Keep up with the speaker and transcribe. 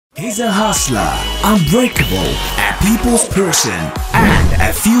He's a hustler, unbreakable, a people's person, and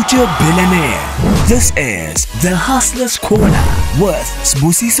a future billionaire. This is The Hustler's Corner with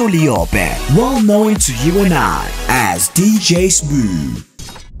Sbusiso Liope, well known to you and I as DJ Sbu.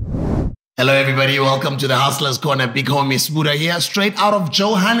 Hello everybody, welcome to The Hustler's Corner. Big homie Sbuda here, straight out of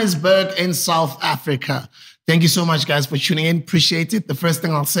Johannesburg in South Africa. Thank you so much guys for tuning in, appreciate it. The first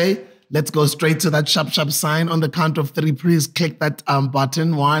thing I'll say, let's go straight to that sharp sign. On the count of three, please click that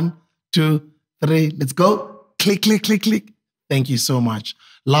button. 1, 2, 3, let's go. Click, click, click, click. Thank you so much.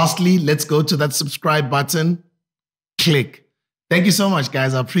 Lastly, let's go to that subscribe button. Click. Thank you so much,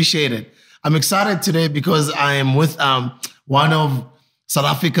 guys. I appreciate it. I'm excited today because I am with one of South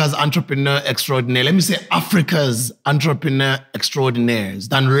Africa's entrepreneur extraordinaire. Let me say Africa's entrepreneur extraordinaire. He's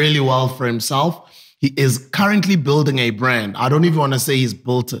done really well for himself. He is currently building a brand. I don't even want to say he's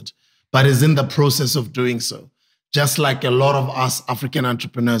built it, but is in the process of doing so. Just like a lot of us African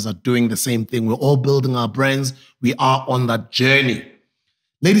entrepreneurs are doing the same thing. We're all building our brands. We are on that journey.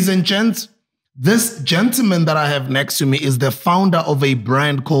 Ladies and gents, this gentleman that I have next to me is the founder of a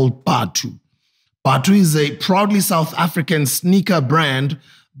brand called Bathu. Bathu is a proudly South African sneaker brand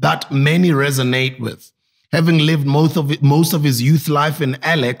that many resonate with. Having lived most of his youth life in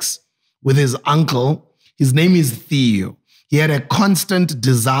Alex with his uncle, his name is Theo. He had a constant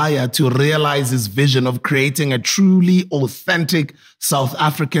desire to realize his vision of creating a truly authentic South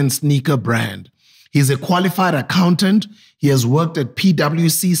African sneaker brand. He's a qualified accountant. He has worked at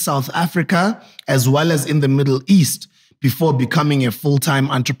PWC South Africa as well as in the Middle East before becoming a full-time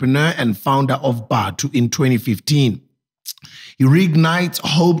entrepreneur and founder of Bathu in 2015. He reignites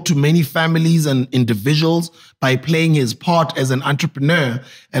hope to many families and individuals by playing his part as an entrepreneur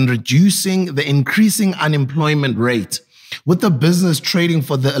and reducing the increasing unemployment rate. With the business trading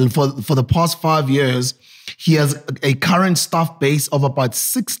for the past 5 years, he has a current staff base of about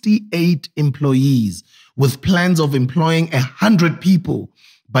 68 employees with plans of employing 100 people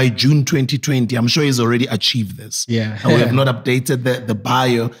by June 2020. I'm sure he's already achieved this. Yeah. And we have not updated the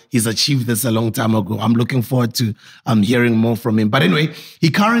bio. He's achieved this a long time ago. I'm looking forward to hearing more from him. But anyway, he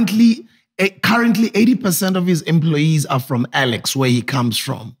currently 80% of his employees are from Alex, where he comes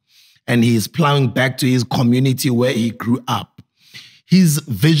from. And he is plowing back to his community where he grew up. His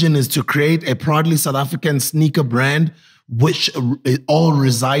vision is to create a proudly South African sneaker brand, which all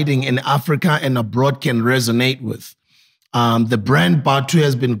residing in Africa and abroad can resonate with. The brand Bathu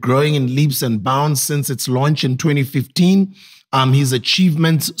has been growing in leaps and bounds since its launch in 2015. His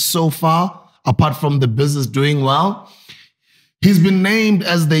achievements so far, apart from the business doing well, he's been named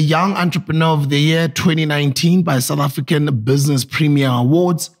as the Young Entrepreneur of the Year 2019 by South African Business Premier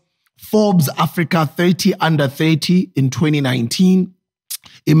Awards, Forbes Africa 30 Under 30 in 2019,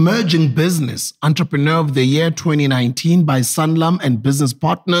 Emerging Business Entrepreneur of the Year 2019 by Sanlam and Business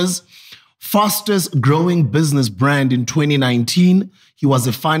Partners, Fastest Growing Business Brand in 2019. He was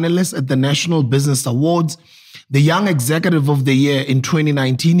a finalist at the National Business Awards. The Young Executive of the Year in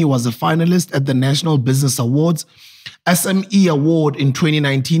 2019. He was a finalist at the National Business Awards. SME Award in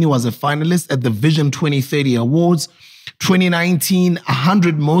 2019. He was a finalist at the Vision 2030 Awards. 2019,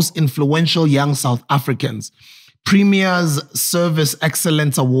 100 Most Influential Young South Africans. Premier's Service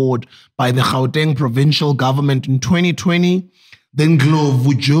Excellence Award by the Gauteng Provincial Government in 2020. Then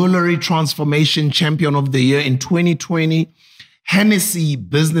Glovu Jewelry Transformation Champion of the Year in 2020. Hennessy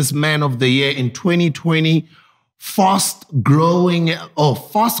Businessman of the Year in 2020. Fast Growth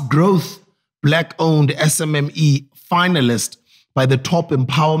Black-Owned SMME Finalist by the Top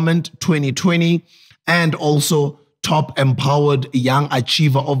Empowerment 2020. And also Top Empowered Young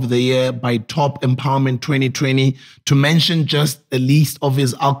Achiever of the Year by Top Empowerment 2020, to mention just the least of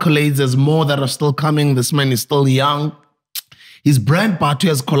his accolades. There's more that are still coming. This man is still young. His brand Bathu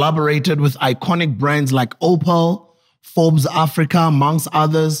has collaborated with iconic brands like Opal, Forbes Africa, amongst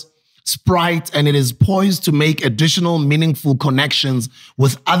others, Sprite, and it is poised to make additional meaningful connections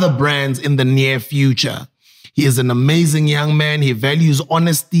with other brands in the near future. He is an amazing young man. He values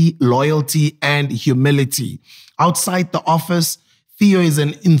honesty, loyalty, and humility. Outside the office, Theo is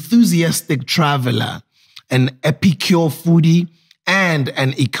an enthusiastic traveler, an epicure foodie, and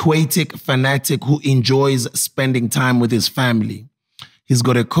an aquatic fanatic who enjoys spending time with his family. He's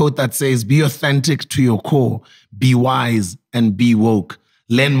got a quote that says, "Be authentic to your core, be wise, and be woke."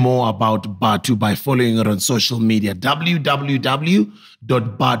 Learn more about Bathu by following it on social media,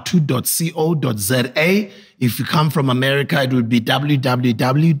 www.bathu.co.za. If you come from America, it would be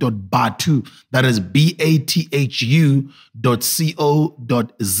www.bathu, that is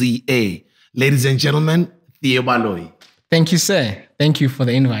BATHU.co.za. Ladies and gentlemen, Theo Baloyi. Thank you, sir. Thank you for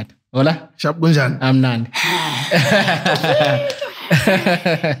the invite. Hola. Sharp Gunjan. I'm Nand.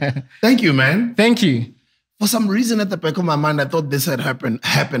 Thank you, man. Thank you. For some reason at the back of my mind, I thought this had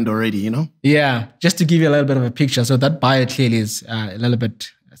happened already, you know? Yeah, just to give you a little bit of a picture. So that bio clearly is a little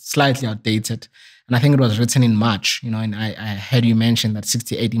bit slightly outdated. And I think it was written in March, you know, and I heard you mention that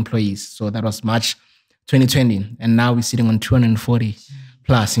 68 employees. So that was March 2020. And now we're sitting on 240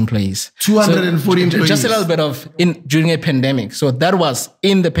 plus employees. 240 employees. Just a little bit of during a pandemic. So that was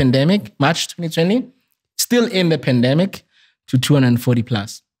in the pandemic, March 2020, still in the pandemic to 240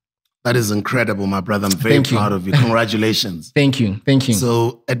 plus. That is incredible, my brother. I'm very proud of you. Congratulations. Thank you. Thank you.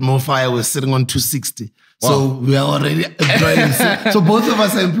 So at Mofire, we're sitting on 260. Wow. So we are already employing. So both of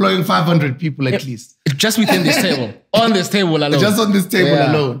us are employing 500 people at least. Just within this table. On this table alone. Just on this table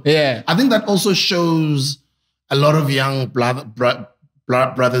alone. Yeah. I think that also shows a lot of young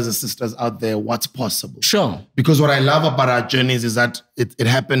brothers and sisters out there what's possible. Sure. Because what I love about our journeys is that it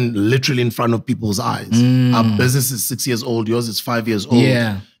happened literally in front of people's eyes. Our business is 6 years old. Yours is 5 years old.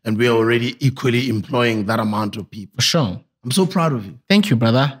 Yeah. And we are already equally employing that amount of people. For sure. I'm so proud of you. Thank you,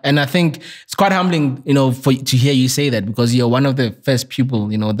 brother. And I think it's quite humbling, you know, to hear you say that, because you're one of the first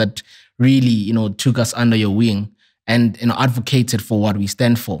people, you know, that really, you know, took us under your wing and, you know, advocated for what we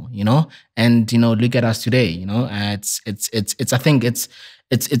stand for, you know. And, you know, look at us today, you know. I think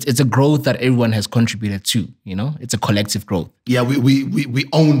it's a growth that everyone has contributed to, you know. It's a collective growth. Yeah, we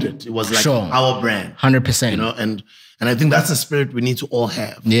owned it. It was like our brand. 100%. You know, and I think that's the spirit we need to all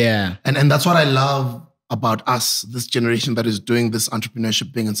have. Yeah. And that's what I love about us, this generation that is doing this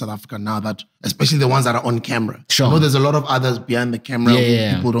entrepreneurship thing in South Africa now, that especially the ones that are on camera. Sure. I know there's a lot of others behind the camera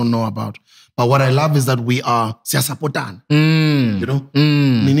who people don't know about. But what I love is that we are siyasapotan. You know?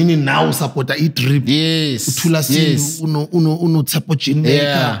 Ninini now supporta trip. Yes. Utula uno tsapo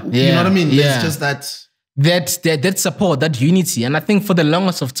yeah. You know what I mean? Yeah. It's just that support, that unity. And I think for the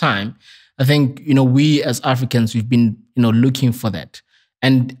longest of time, I think, you know, we as Africans, we've been, you know, looking for that.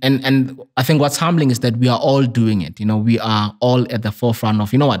 And I think what's humbling is that we are all doing it. You know, we are all at the forefront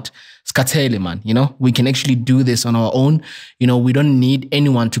of, you know what, Skatele, man, you know, we can actually do this on our own. You know, we don't need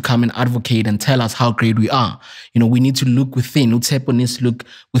anyone to come and advocate and tell us how great we are. You know, we need to look within. Utsepo needs to look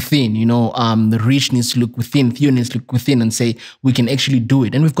within, you know, the Rich needs to look within, Theo needs to look within and say, we can actually do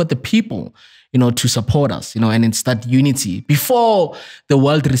it. And we've got the people, you know, to support us, you know, and it's that unity. Before the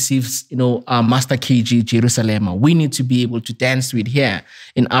world receives, you know, Master KG, Jerusalem, we need to be able to dance to it here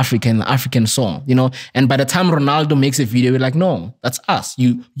in Africa, in the African song, you know. And by the time Ronaldo makes a video, we're like, no, that's us.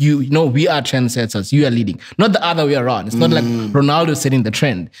 You know, we are trendsetters. You are leading. Not the other way around. It's not like Ronaldo setting the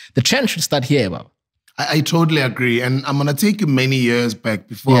trend. The trend should start here, Bob. I totally agree. And I'm going to take you many years back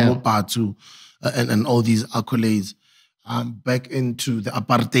before Bathu and all these accolades. Back into the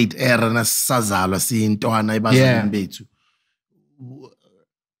apartheid era,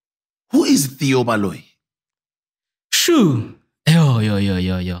 Who is Theo Baloyi? Shoo. Yo. Theo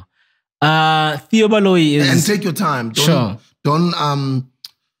Baloyi is... And take your time. Don't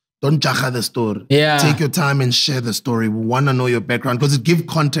jaha the story. Yeah. Take your time and share the story. We want to know your background because it gives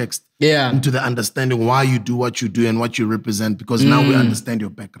context into the understanding why you do what you do and what you represent, because now we understand your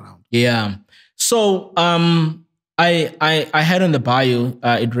background. Yeah. So, I had on the bio,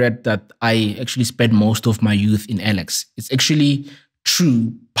 it read that I actually spent most of my youth in Alex. It's actually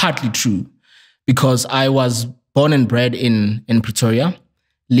true, partly true, because I was born and bred in Pretoria,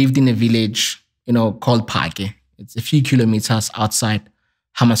 lived in a village, you know, called Pake. It's a few kilometers outside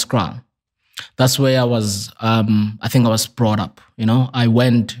Hammanskraal. That's where I was, I think I was brought up, you know. I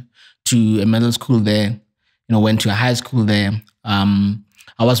went to a middle school there, you know, went to a high school there. I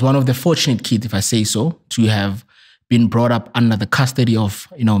was one of the fortunate kids, if I say so, to have been brought up under the custody of,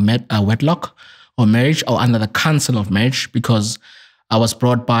 you know, wedlock or marriage, or under the counsel of marriage, because I was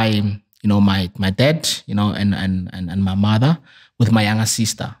brought by, you know, my dad, you know, and my mother, with my younger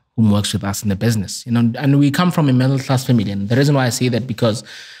sister, who works with us in the business, you know, and we come from a middle class family. And the reason why I say that, because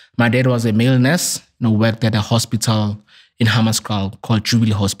my dad was a male nurse, you know, worked at a hospital in Hammanskraal called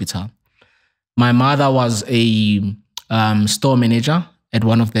Jubilee Hospital. My mother was a store manager at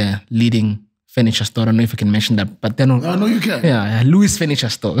one of the leading furniture store. I don't know if I can mention that, but then... No, you can. Yeah, Louis Furniture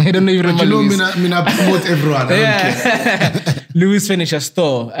Store. I don't know if you remember Louis. You know, I promote everyone. I don't care. Louis Furniture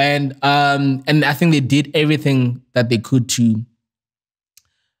Store. And I think they did everything that they could to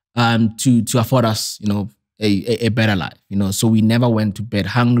afford us, you know, a better life, you know. So we never went to bed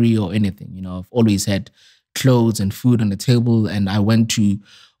hungry or anything, you know. I've always had clothes and food on the table, and I went to,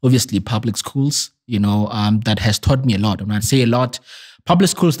 obviously, public schools, you know, that has taught me a lot. And I'd say a lot.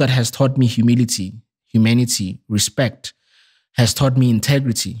 Public schools that has taught me humility, humanity, respect, has taught me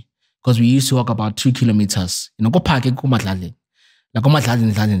integrity. Because we used to walk about 2 kilometers. You know, go park and go madlale. Like,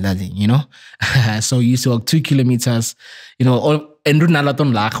 you know? So we used to walk 2 kilometers, you know, and run all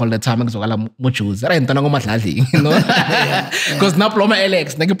the time, you know? Because now ploma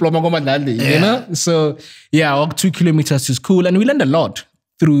Alex, you know? So yeah, I walked 2 kilometers to school, and we learned a lot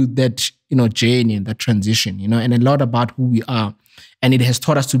through that, you know, journey and that transition, you know, and a lot about who we are. And it has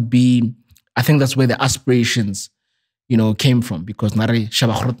taught us to be, I think that's where the aspirations, you know, came from, because Nari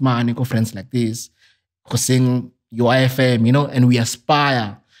Shabakhrutman, friends like this, sing your IFM, you know, and we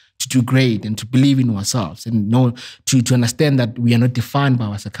aspire to do great and to believe in ourselves and know to understand that we are not defined by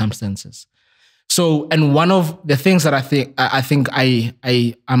our circumstances. So, and one of the things that I think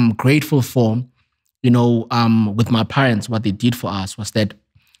I am grateful for, you know, with my parents, what they did for us was that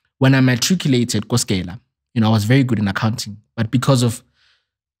when I matriculated Koskela, you know, I was very good in accounting, but because of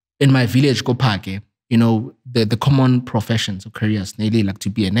in my village Kopake, you know, the common professions or careers, namely like to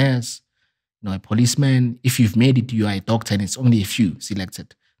be a nurse, you know, a policeman. If you've made it, you are a doctor, and it's only a few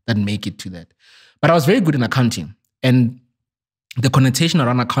selected that make it to that. But I was very good in accounting. And the connotation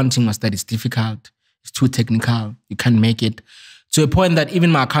around accounting was that it's difficult, it's too technical, you can't make it. To a point that even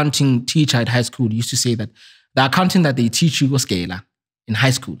my accounting teacher at high school used to say that the accounting that they teach you Scaler in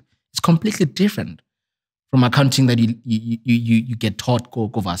high school is completely different from accounting that you get taught go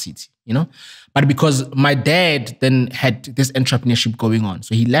varsity, you know? But because my dad then had this entrepreneurship going on,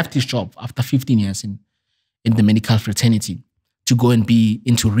 so he left his job after 15 years in the medical fraternity to go and be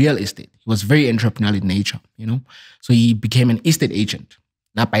into real estate. He was very entrepreneurial in nature, you know? So he became an estate agent,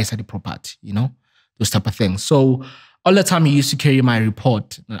 not buy the property, you know? Those type of things. So all the time he used to carry my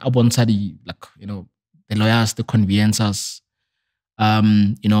report, like, you know, the lawyers, the conveyancers,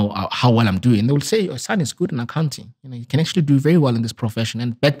 you know, how well I'm doing. They will say, your son is good in accounting. You know, you can actually do very well in this profession.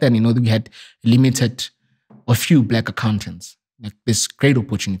 And back then, you know, we had limited or few black accountants. Like, this great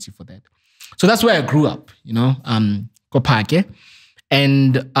opportunity for that. So that's where I grew up, you know, Kopake.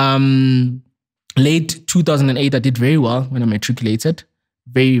 And late 2008, I did very well when I matriculated.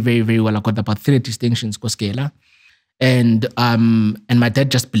 Very, very, very well. I got about 3 distinctions, Koskela. And my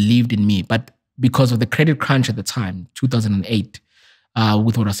dad just believed in me. But because of the credit crunch at the time, 2008,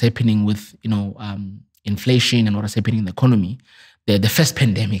 with what was happening with, you know, inflation and what was happening in the economy, the first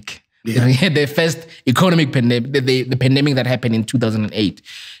pandemic, the first economic pandemic, the pandemic that happened in 2008,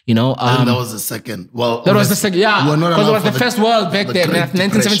 you know. And that was the second. Well, that was the second, yeah. Because it was the first world back then,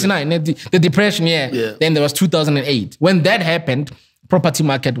 1979, the depression, yeah. Then there was 2008. When that happened, property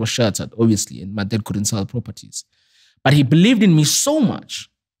market was shattered, obviously, and my dad couldn't sell properties. But he believed in me so much,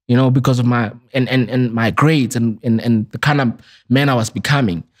 you know, because of my and my grades and the kind of man I was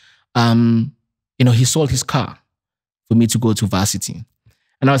becoming. You know, he sold his car for me to go to varsity.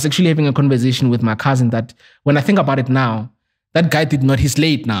 And I was actually having a conversation with my cousin that when I think about it now, that guy did not, he's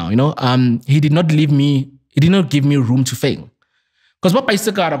late now, you know. He did not leave me, he did not give me room to fail. Because Papa is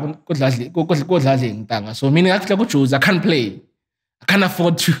so meaning I can't play. I can't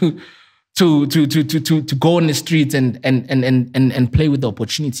afford to go on the streets and play with the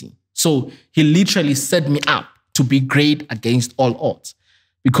opportunity. So he literally set me up to be great against all odds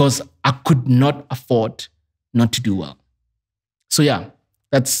because I could not afford not to do well. So yeah,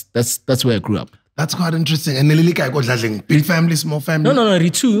 that's where I grew up. That's quite interesting. And big family, small family? No,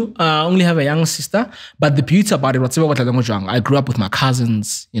 Ritu. I only have a young sister. But the beauty about it, I grew up with my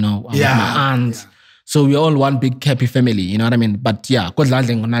cousins, you know, with my aunts. Yeah. So we're all one big happy family, you know what I mean? But yeah,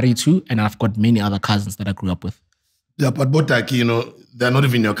 Ritu, and I've got many other cousins that I grew up with. Yeah, but Botaki, you know, they're not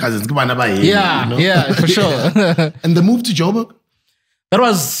even your cousins. Yeah, you know? Yeah, for sure. And the move to Joburg? That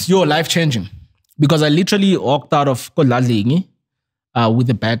was life-changing. Because I literally walked out of Kodladlingi with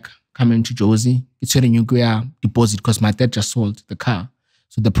the bag coming to Josie. It's a new deposit because my dad just sold the car.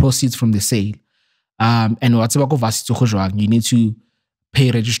 So the proceeds from the sale. And you need to pay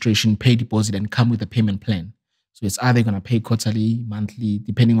registration, pay deposit, and come with a payment plan. So it's either going to pay quarterly, monthly,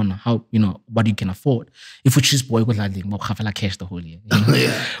 depending on how, you know, what you can afford. If we choose boy, cash the whole year, you know?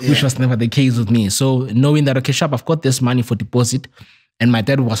 Which was never the case with me. So knowing that, okay, Shab, I've got this money for deposit, and my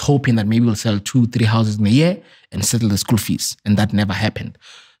dad was hoping that maybe we'll sell 2-3 houses in a year and settle the school fees. And that never happened.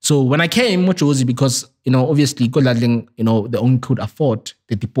 So when I came, much was because, you know, obviously, you know, the only could afford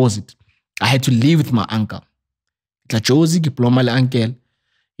the deposit. I had to live with my uncle. Josie, diploma uncle,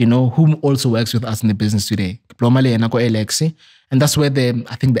 you know, whom also works with us in the business today. And that's where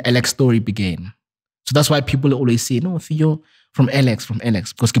I think the Alex story began. So that's why people always say, no, Theo, from Alex,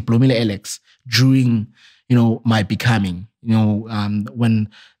 because Alex, during, you know, my becoming, you know, when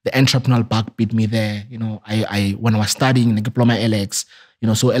the entrepreneurial bug beat me there, you know, when I was studying the diploma Alex, you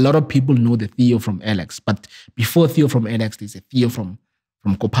know, so a lot of people know the Theo from Alex. But before Theo from Alex, there's a Theo from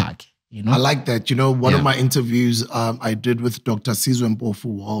Kopake, You know? I like that. You know, one of my interviews I did with Dr. Sizwe Mpofu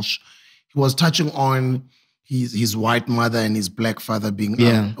Walsh, he was touching on his white mother and his black father being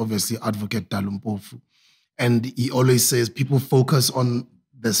obviously Advocate Dalu Mpofu. And he always says people focus on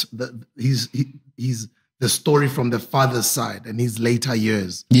this, the story from the father's side and his later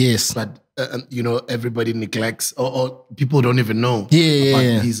years. Yes. But, you know, everybody neglects or people don't even know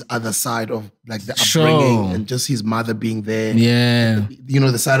about his other side of like the upbringing and just his mother being there. Yeah. You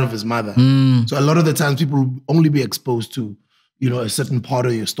know, the side of his mother. So a lot of the times people will only be exposed to, you know, a certain part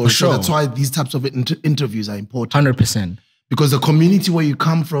of your story. So that's why these types of interviews are important. 100%. Because the community where you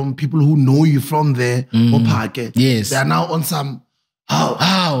come from, people who know you from there, yes, they are now on some, Hey,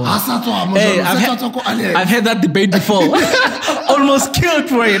 I've had that debate before. Almost killed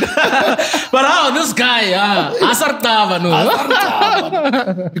for it. But this guy,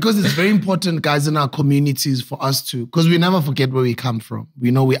 because it's very important, guys, in our communities for us to, because we never forget where we come from.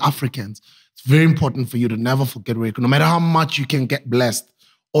 We know we're Africans. It's very important for you to never forget where you come. No matter how much you can get blessed,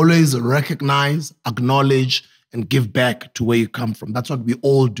 always recognize, acknowledge, and give back to where you come from. That's what we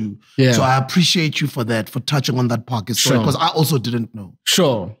all do. Yeah. So I appreciate you for that, for touching on that pocket story, because I also didn't know.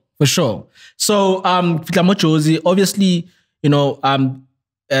 Sure, for sure. So, Josie, obviously, you know,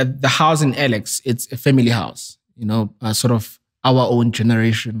 the house in Alex, it's a family house, you know, sort of our own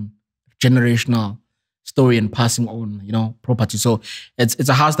generational story and passing on, you know, property. So it's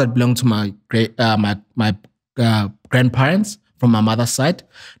a house that belonged to my grandparents from my mother's side.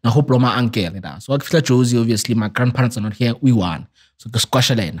 Now, hope my uncle. So, Josie, obviously, my grandparents are not here. We won. So, the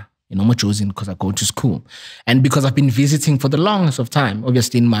squash alena, you know, Josie, because I go to school. And because I've been visiting for the longest of time,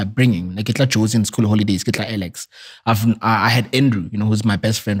 obviously, in my bringing, like, Josie in school holidays, Alex. I had Andrew, you know, who's my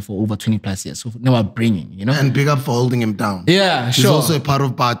best friend for over 20 plus years. So, now I'm bringing, you know. And big up for holding him down. Yeah, He's also a part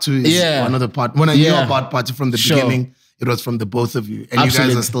of Bathu. Yeah. One of the part. When I knew about Bathu from the beginning, it was from the both of you. And you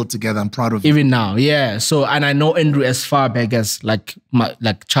guys are still together. I'm proud of you. Even now, yeah. So, and I know Andrew as far back as like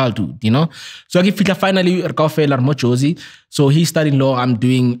childhood, you know. So I finally Josie. So he's studying law. I'm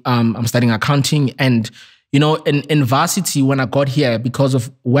studying accounting. And, you know, in varsity, when I got here, because of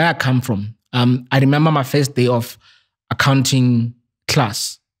where I come from, I remember my first day of accounting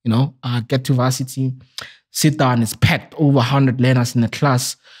class. You know, I get to varsity, sit down, it's packed, over 100 learners in the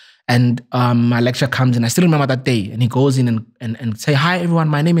class. And my lecturer comes in. I still remember that day. And he goes in and say, "Hi, everyone.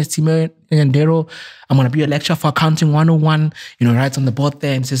 My name is Timo Ndero. I'm going to be a lecturer for Accounting 101. You know, writes on the board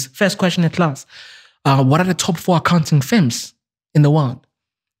there and says, first question in class, what are the top 4 accounting firms in the world?"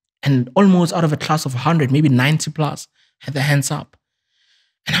 And almost out of a class of 100, maybe 90 plus, had their hands up.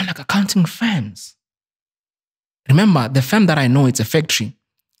 And I'm like, accounting firms? Remember, the firm that I know, it's a factory.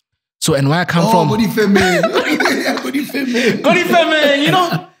 So, and where I come from... you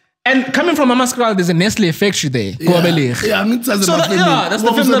know? And coming from Amaskral, there's a Nestle factory there. Yeah, that's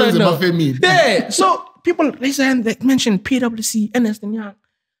the film that I know. Yeah, so people raise their hand, they mention PWC, Ernst & Young,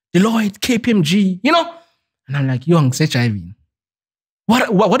 Deloitte, KPMG, you know? And I'm like, young, HIV.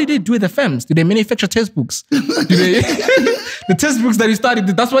 What did they do with the firms? Did they manufacture textbooks? The textbooks that we studied,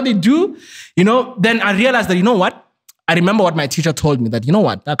 that's what they do? You know, then I realized that, you know what? I remember what my teacher told me, that, you know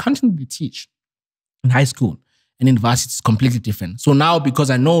what? The accounting we teach in high school and in varsity is completely different. So now, because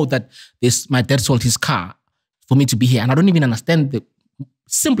I know that my dad sold his car for me to be here, and I don't even understand the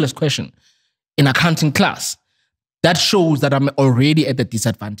simplest question in accounting class, that shows that I'm already at a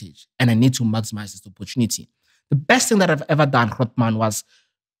disadvantage and I need to maximize this opportunity. The best thing that I've ever done, Rotman, was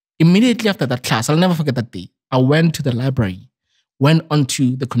immediately after that class, I'll never forget that day, I went to the library, went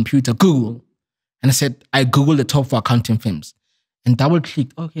onto the computer, Google, and I said, I Googled the top 4 accounting firms and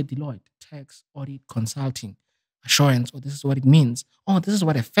double-clicked, okay, Deloitte, tax, audit, consulting, assurance, this is what it means. Oh, this is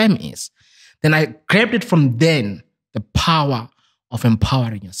what a firm is. Then I grabbed it from then, the power of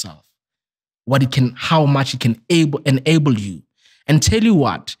empowering yourself. How much it can enable you. And tell you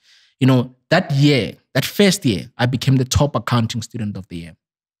what, you know, that first year, I became the top accounting student of the year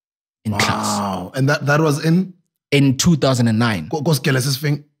in class. Wow. And that was in? In 2009. I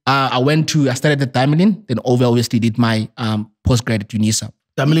started at Damelin, then obviously did my postgrad at UNISA.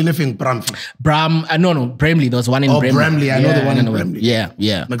 Bramley. There was one in Bramley. Bramley. I know the one in Bramley.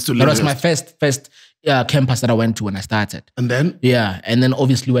 Yeah. Next to that was my first campus that I went to when I started. And then? Yeah. And then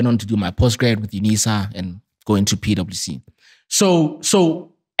obviously went on to do my postgrad with UNISA and go into PWC. So,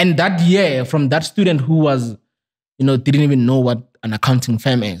 and that year, from that student who was, you know, didn't even know what an accounting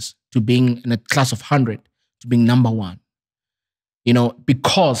firm is, to being in a class of 100, to being number 1. You know,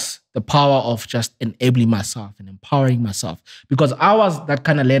 because the power of just enabling myself and empowering myself. Because I was that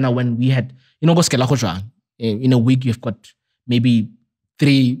kind of learner when we had, you know, in a week, you've got maybe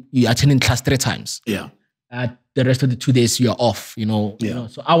 3, you attending class 3 times. Yeah. the rest of the 2 days you're off, you know.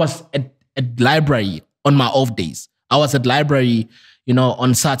 So I was at library on my off days. I was at library, you know,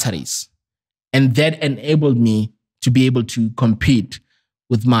 on Saturdays. And that enabled me to be able to compete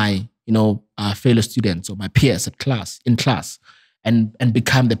with my, you know, fellow students or my peers in class and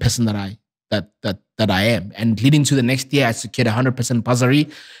become the person that I am. And leading to the next year, I secured 100% bursary.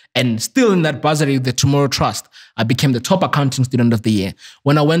 And still in that bursary, the Tomorrow Trust, I became the top accounting student of the year.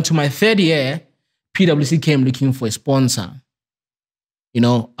 When I went to my third year, PWC came looking for a sponsor, you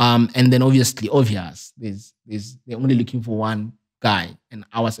know, and then obviously, they're only looking for one guy, and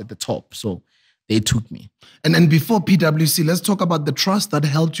I was at the top, so they took me. And then before PWC, let's talk about the trust that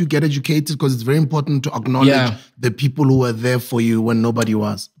helped you get educated, because it's very important to acknowledge the people who were there for you when nobody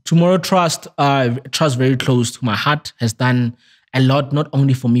was. Tomorrow Trust, trust very close to my heart, has done a lot, not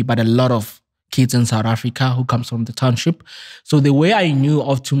only for me, but a lot of kids in South Africa who comes from the township. So the way I knew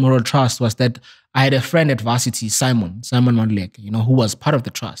of Tomorrow Trust was that I had a friend at varsity, Simon Mandlek, you know, who was part of the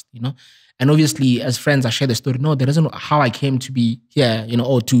trust, you know. And obviously, as friends, I share the story. No, that isn't how I came to be here, you know,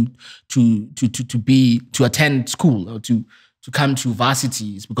 or to attend school or to come to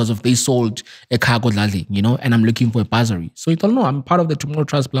varsity is because of they sold a cargo lally, you know, and I'm looking for a bursary. So he told, no, I'm part of the Tomorrow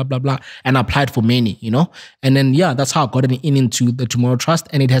Trust, blah, blah, blah. And I applied for many, you know. And then, that's how I got into the Tomorrow Trust.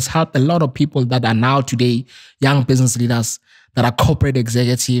 And it has helped a lot of people that are now today young business leaders, that are corporate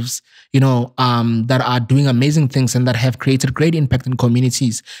executives, you know, that are doing amazing things and that have created great impact in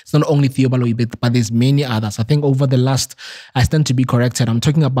communities. It's not only Theo Baloyi, but there's many others. I think over the last, I stand to be corrected, I'm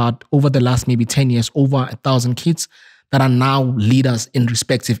talking about over the last maybe 10 years, over 1,000 kids that are now leaders in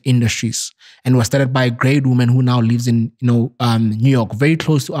respective industries. And were started by a great woman who now lives in, you know, New York, very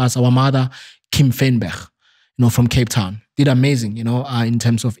close to us. Our mother, Kim Feinberg, you know, from Cape Town, did amazing, you know, in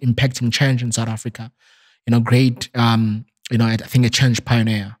terms of impacting change in South Africa. You know, great, you know, I think a change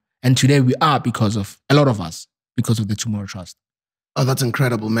pioneer. And today we are because of, a lot of us, because of the Tomorrow Trust. Oh, that's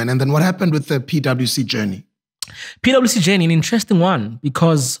incredible, man. And then what happened with the PWC journey? PWC journey, an interesting one,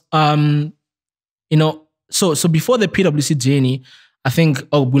 because, you know, so before the PWC journey, I think,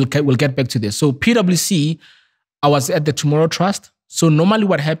 we'll get back to this. So PWC, I was at the Tomorrow Trust. So normally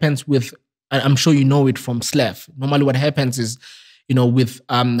what happens with, I'm sure you know it from SLEF, normally what happens is, you know, with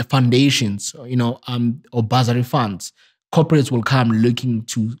foundations, you know, or bursary funds, corporates will come looking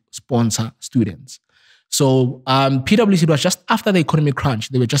to sponsor students. So PWC was just after the economic crunch.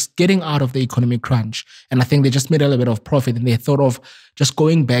 They were just getting out of the economic crunch. And I think they just made a little bit of profit, and they thought of just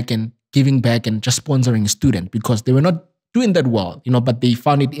going back and giving back and just sponsoring a student, because they were not doing that well, you know, but they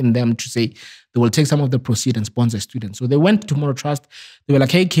found it in them to say they will take some of the proceeds and sponsor students. So they went to Tomorrow Trust. They were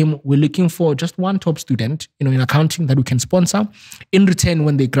like, hey, Kim, we're looking for just one top student, you know, in accounting that we can sponsor. In return,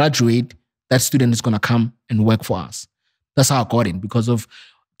 when they graduate, that student is going to come and work for us. That's how I got in. Because of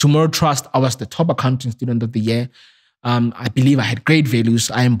Tomorrow Trust, I was the top accounting student of the year. I believe I had great values.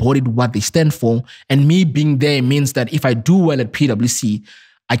 I embodied what they stand for. And me being there means that if I do well at PWC,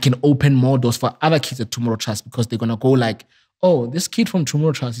 I can open more doors for other kids at Tomorrow Trust, because they're going to go like, oh, this kid from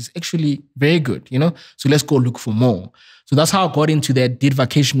Tomorrow Trust is actually very good, you know? So let's go look for more. So that's how I got into that, did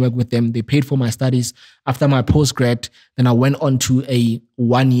vacation work with them. They paid for my studies. After my postgrad, then I went on to a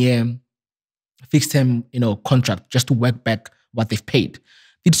 1-year fixed term, you know, contract just to work back what they've paid.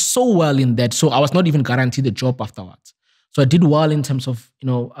 Did so well in that. So I was not even guaranteed a job afterwards. So I did well in terms of, you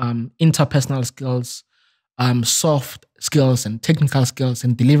know, interpersonal skills, soft skills and technical skills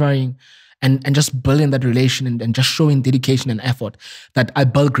and delivering and just building that relation and just showing dedication and effort, that I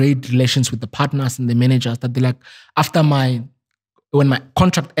built great relations with the partners and the managers, that they like, when my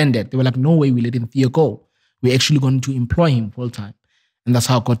contract ended, they were like, no way we're letting Theo go. We're actually going to employ him full time. And that's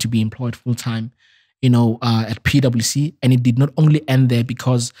how I got to be employed full time, you know, at PWC. And it did not only end there,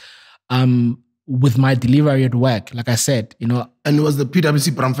 because with my delivery at work, like I said, you know. And it was the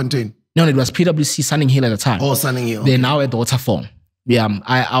PWC Braamfontein? No, it was PWC Sunning Hill at the time. Oh, Sunning Hill. They're now at the Waterfall. Yeah,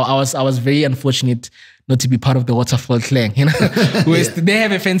 I was very unfortunate not to be part of the Waterfall clan. You know, They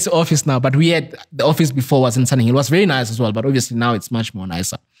have a fancy office now, but we had the office before was in Sunning Hill. It was very nice as well, but obviously now it's much more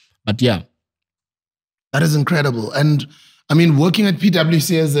nicer. But yeah, that is incredible. And I mean, working at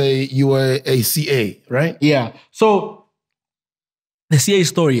PWC you were a CA, right? Yeah. So the CA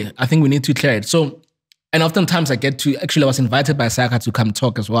story, I think we need to clear it. So, and oftentimes I was invited by Saka to come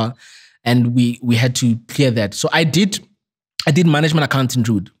talk as well, and we had to clear that. So I did management accounting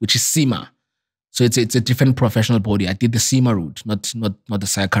route, which is CIMA. So it's a different professional body. I did the CIMA route, not the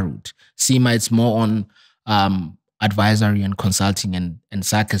SACA route. CIMA, it's more on advisory and consulting, and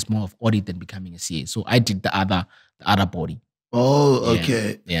SACA is more of audit than becoming a CA. So I did the other body. Oh,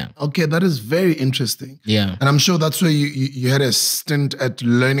 okay. Yeah. Okay, that is very interesting. Yeah. And I'm sure that's where you had a stint at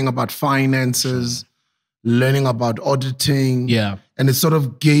learning about finances, learning about auditing. Yeah. And it sort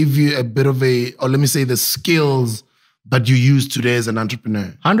of gave you a bit of or let me say, the skills that you use today as an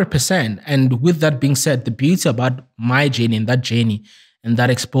entrepreneur. 100%. And with that being said, the beauty about my journey and that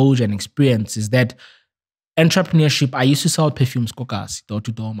exposure and experience is that entrepreneurship, I used to sell perfumes, kokas, door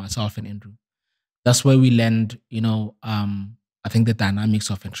to door, myself and Andrew. That's where we learned, I think the dynamics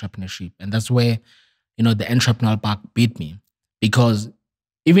of entrepreneurship. And that's where, the entrepreneurial bug beat me. Because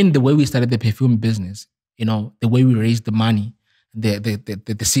even the way we started the perfume business, the way we raised the money,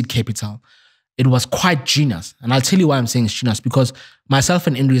 the seed capital, it was quite genius. And I'll tell you why I'm saying it's genius, because myself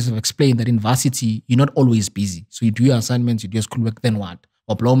and Andrew have explained that in varsity, you're not always busy. So you do your assignments, you do your schoolwork, then what?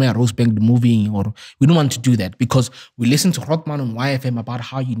 Or blow me a rose bank the movie, or we don't want to do that because we listen to Rockman on YFM about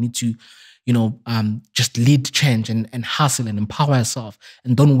how you need to, just lead change and hustle and empower yourself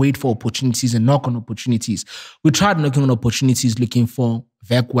and don't wait for opportunities and knock on opportunities. We tried knocking on opportunities looking for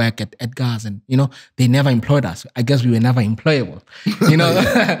work at Edgar's and, they never employed us. I guess we were never employable,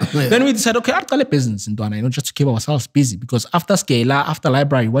 Yeah. Then we decided, okay, I'll start a business in Dwana, just to keep ourselves busy because after Scala, after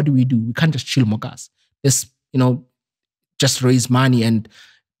library, what do? We can't just chill mokas. Let's, just raise money and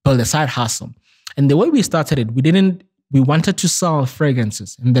build a side hustle. And the way we started it, we wanted to sell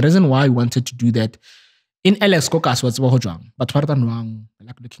fragrances. And the reason why we wanted to do that, in Alex Kokas was but what wrong,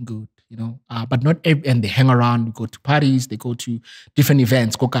 like looking good, but not every, and they hang around, we go to parties, they go to different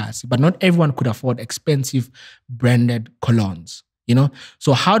events, Kokas, but not everyone could afford expensive branded colognes,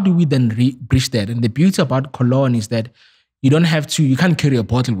 So how do we then bridge that? And the beauty about cologne is that you can't carry a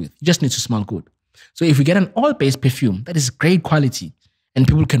bottle with, you just need to smell good. So if we get an oil-based perfume that is great quality and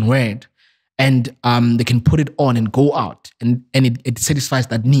people can wear it, and they can put it on and go out, and it satisfies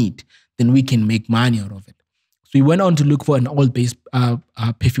that need, then we can make money out of it. So we went on to look for an oil-based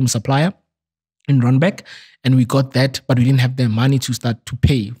perfume supplier in Runbeck, and we got that, but we didn't have the money to start to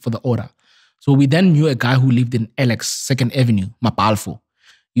pay for the order. So we then knew a guy who lived in Alex, 2nd Avenue, Mapalfo.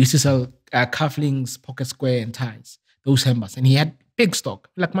 He used to sell cufflinks, pocket square, and ties, those hembas, and he had big stock.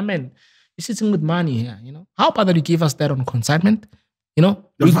 Like, my man, you're sitting with money here, How about that you give us that on consignment? And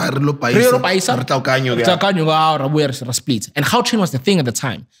Gautrain was the thing at the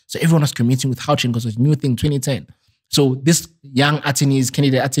time. So everyone was commuting with Gautrain because it was a new thing, 2010. So this young attorneys,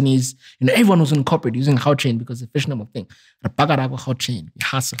 Canadian attorneys, everyone was in corporate using Gautrain because it's a fashionable thing. Gautrain,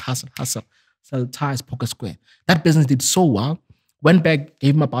 hustle, sell ties, pocket square. That business did so well. Went back,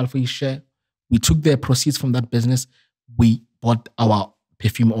 gave him a ball for his share. We took the proceeds from that business. We bought our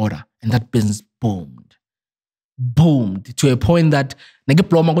perfume order, and that business boomed to a point that I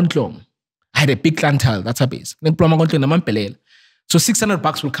had a big clientele database. So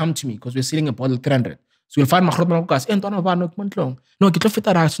 $600 will come to me because we're selling a bottle 300. So you'll find my guys, no, get off it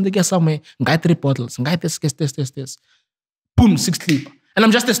around, somewhere, guy 3 bottles, guy this. Boom, 6 clip. And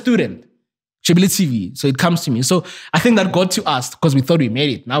I'm just a student. TV. So it comes to me. So I think that got to us because we thought we made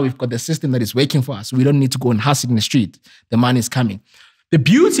it. Now we've got the system that is working for us. We don't need to go and hustle in the street. The money is coming. The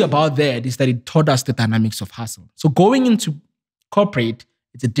beauty about that is that it taught us the dynamics of hustle. So going into corporate,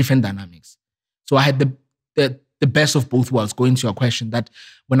 it's a different dynamics. So I had the best of both worlds, going to your question, that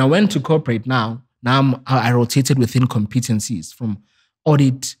when I went to corporate now I rotated within competencies from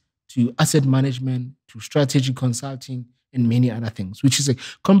audit to asset management to strategy consulting and many other things, which is a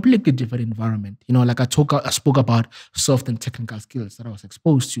completely different environment. Like I spoke about soft and technical skills that I was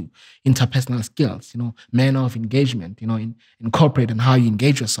exposed to, interpersonal skills, manner of engagement, in corporate and how you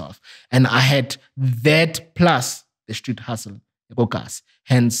engage yourself. And I had that plus the street hustle,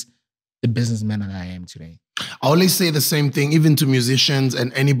 hence the businessman that I am today. I always say the same thing, even to musicians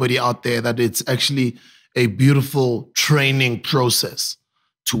and anybody out there, that it's actually a beautiful training process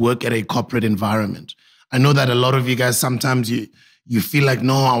to work at a corporate environment. I know that a lot of you guys, sometimes you feel like,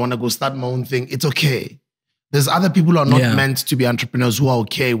 no, I want to go start my own thing. It's okay. There's other people who are not meant to be entrepreneurs who are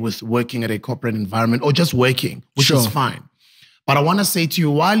okay with working at a corporate environment or just working, which is fine. But I want to say to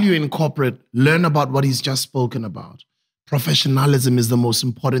you, while you're in corporate, learn about what he's just spoken about. Professionalism is the most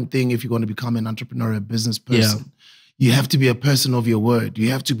important thing if you're going to become an entrepreneur, a business person. You have to be a person of your word. You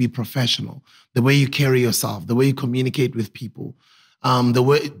have to be professional. The way you carry yourself, the way you communicate with people, the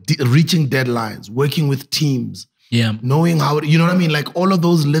way reaching deadlines, working with teams, knowing how, you know what I mean? Like all of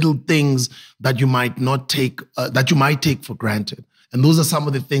those little things that you might not take, that you might take for granted. And those are some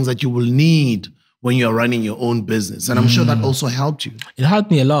of the things that you will need when you're running your own business. And I'm sure that also helped you. It helped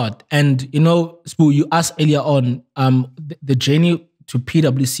me a lot. And, Spoo, you asked earlier on, the journey to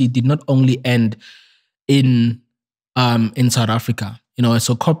PWC did not only end in South Africa.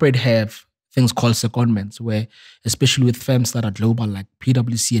 So corporate have things called secondments, where, especially with firms that are global, like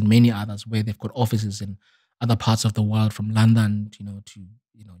PWC and many others, where they've got offices in other parts of the world, from London, to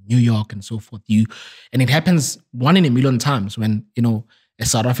New York and so forth. And it happens 1 in a million times when, a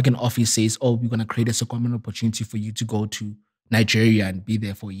South African office says, oh, we're going to create a secondment opportunity for you to go to Nigeria and be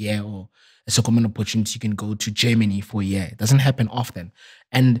there for a year, or a secondment opportunity you can go to Germany for a year. It doesn't happen often.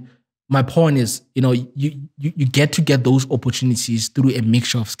 And my point is, you get to get those opportunities through a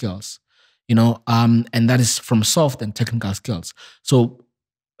mixture of skills, and that is from soft and technical skills. So,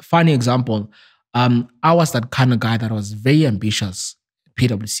 funny example, I was that kind of guy that was very ambitious at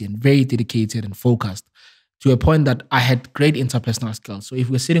PWC and very dedicated and focused, to a point that I had great interpersonal skills. So if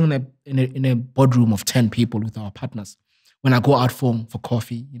we're sitting in a boardroom of 10 people with our partners, when I go out for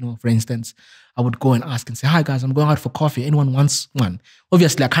coffee, for instance, I would go and ask and say, hi guys, I'm going out for coffee. Anyone wants one?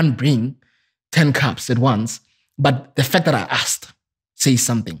 Obviously, I can't bring 10 cups at once, but the fact that I asked says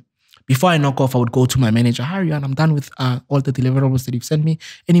something. Before I knock off, I would go to my manager, hi Rian, I'm done with all the deliverables that you've sent me.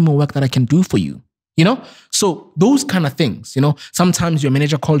 Any more work that I can do for you? So those kind of things, sometimes your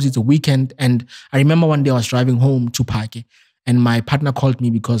manager calls you, it's a weekend. And I remember one day I was driving home to Pake, and my partner called me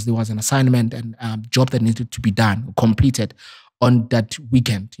because there was an assignment and job that needed to be done, completed on that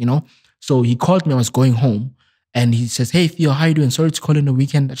weekend, So he called me, I was going home, and he says, hey Theo, how are you doing? Sorry to call in the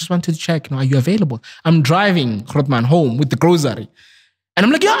weekend. I just wanted to check, are you available? I'm driving Grootman home with the grocery. And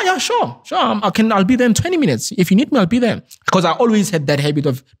I'm like, yeah, sure. I'll be there in 20 minutes. If you need me, I'll be there. Because I always had that habit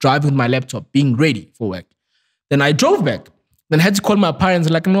of driving with my laptop, being ready for work. Then I drove back. Then I had to call my parents,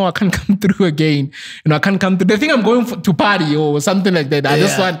 like, no, I can't come through again. I can't come through. They think I'm going to party or something like that.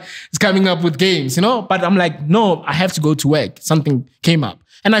 This one is coming up with games, But I'm like, no, I have to go to work. Something came up.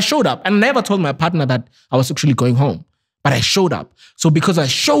 And I showed up. And I never told my partner that I was actually going home. But I showed up. So because I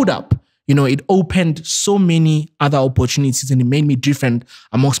showed up, it opened so many other opportunities and it made me different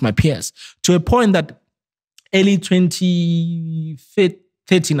amongst my peers, to a point that early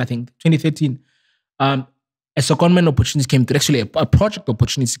 2013, a secondment opportunity came through. Actually, a project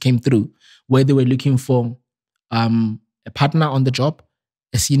opportunity came through where they were looking for a partner on the job,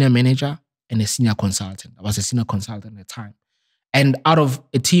 a senior manager, and a senior consultant. I was a senior consultant at the time. And out of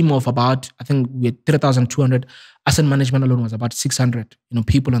a team of about, I think we had 3,200, asset management alone was about 600,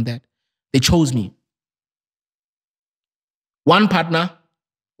 people on that. They chose me. One partner,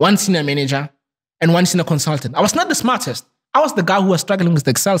 one senior manager, and one senior consultant. I was not the smartest. I was the guy who was struggling with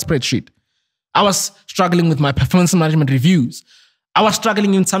the Excel spreadsheet. I was struggling with my performance management reviews. I was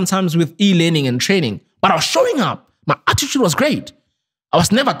struggling sometimes with e-learning and training. But I was showing up. My attitude was great. I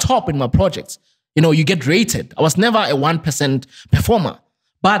was never top in my projects. You get rated. I was never a 1% performer.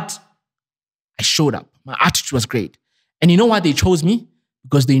 But I showed up. My attitude was great. And you know why they chose me?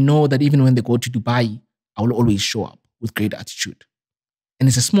 Because they know that even when they go to Dubai, I will always show up with great attitude. And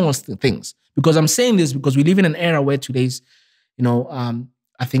it's the smallest things. Because I'm saying this because we live in an era where today's,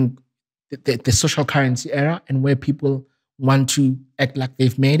 I think the social currency era, and where people want to act like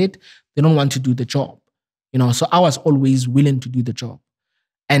they've made it. They don't want to do the job. So I was always willing to do the job.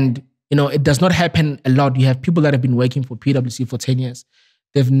 And, it does not happen a lot. You have people that have been working for PWC for 10 years.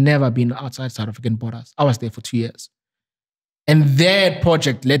 They've never been outside South African borders. I was there for 2 years. And that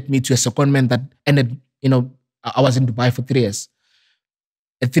project led me to a secondment that ended, I was in Dubai for 3 years.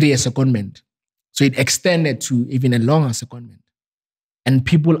 A 3-year secondment. So it extended to even a longer secondment. And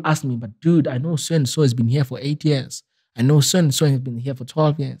people ask me, but dude, I know so-and-so has been here for 8 years. I know so-and-so has been here for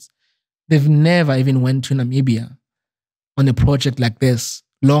 12 years. They've never even went to Namibia on a project like this,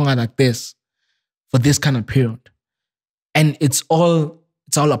 longer like this, for this kind of period. And it's all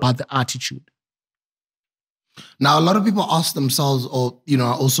about the attitude. Now, a lot of people ask themselves, or, I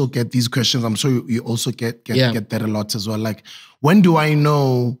also get these questions. I'm sure you also get that a lot as well. Like, when do I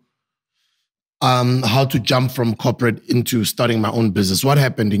know how to jump from corporate into starting my own business? What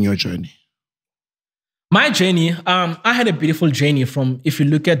happened in your journey? My journey, I had a beautiful journey from, if you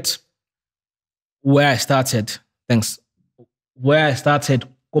look at where I started,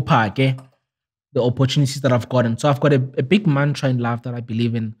 Kopake, the opportunities that I've gotten. So I've got a big mantra in life that I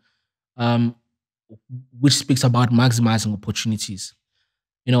believe in, which speaks about maximizing opportunities.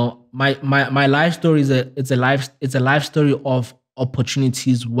 My life story is a life story of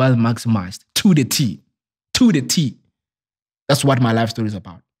opportunities well maximized to the T. That's what my life story is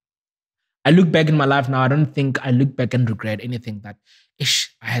about. I look back in my life now, I don't think I look back and regret anything that, I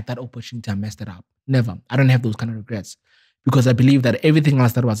had that opportunity, I messed it up. Never. I don't have those kind of regrets, because I believe that everything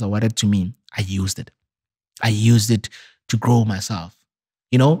else that was awarded to me, I used it. I used it to grow myself.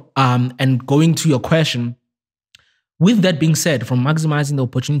 And going to your question, with that being said, from maximizing the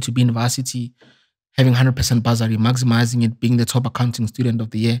opportunity to be in varsity, having 100% bursary, maximizing it, being the top accounting student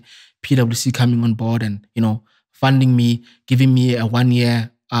of the year, PWC coming on board and, funding me, giving me a 1-year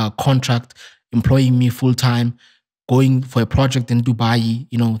contract, employing me full-time, going for a project in Dubai,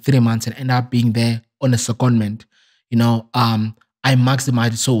 3 months and end up being there on a secondment. I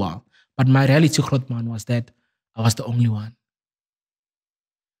maximized it so well. But my reality, Grootman, was that I was the only one.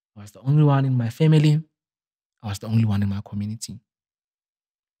 I was the only one in my family. I was the only one in my community.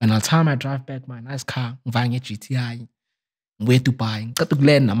 When the time I drive back my nice car, I'm buying a GTI, I'm way to buy, got to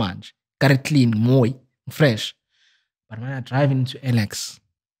glen na manj, got it clean, mooi, fresh. But when I drive into Alex,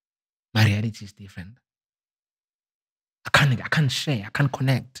 my reality is different. I can't share, I can't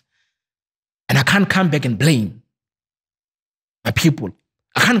connect. And I can't come back and blame my people.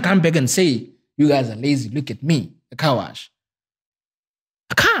 I can't come back and say, you guys are lazy, look at me, the car wash.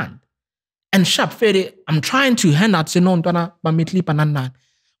 I can't. And sharp fede, I'm trying to hand out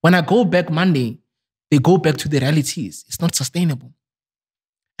when I go back Monday, they go back to the realities. It's not sustainable.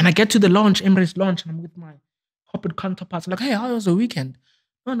 And I get to the launch, Emirates launch, and I'm with my corporate counterparts. Like, hey, how was the weekend?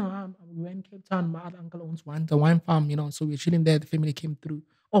 No, we went in Cape Town. My other uncle owns the wine farm, so we're chilling there. The family came through.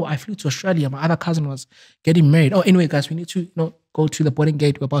 Oh, I flew to Australia. My other cousin was getting married. Oh, anyway, guys, we need to, go to the boarding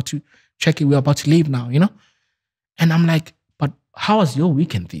gate. We're about to check it. We're about to leave now, And I'm like, but how was your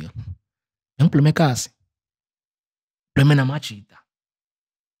weekend, Theo?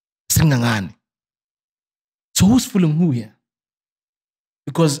 So who's fooling who here?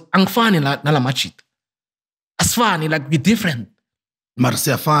 Because angfani nala machit. Asfani, like, we're different.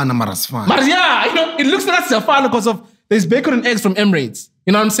 Marsiafana, marasfana. Yeah, it looks like Siafana because of there's bacon and eggs from Emirates.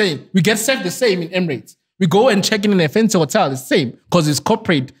 You know what I'm saying? We get served the same in Emirates. We go and check in a fancy hotel, the same, because it's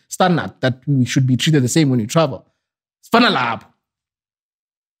corporate standard that we should be treated the same when we travel. It's fun lab.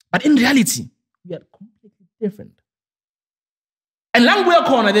 But in reality, we are completely different. And language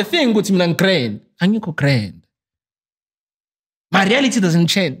corner, the thing with me grand. Grand. My reality doesn't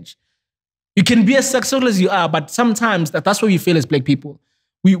change. You can be as successful as you are, but sometimes that's what we feel as Black people.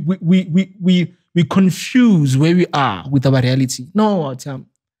 We confuse where we are with our reality. No,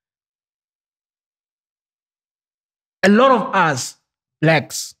 a lot of us,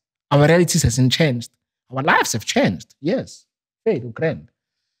 Blacks, our realities hasn't changed. Our lives have changed. Yes. Faith, grand.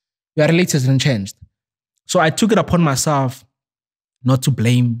 Your realities hasn't changed. So I took it upon myself not to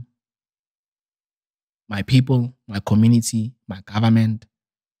blame my people, my community, my government,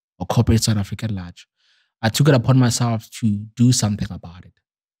 or corporate South Africa at large. I took it upon myself to do something about it.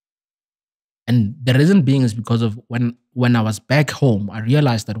 And the reason being is because of when I was back home, I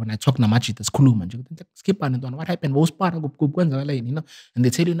realized that when I talk Namachi, the school what happened? And they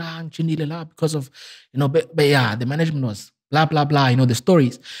tell you, because of, but yeah, the management was blah, blah, blah, the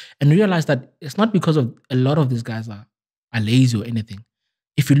stories. And realize that it's not because of a lot of these guys are lazy or anything.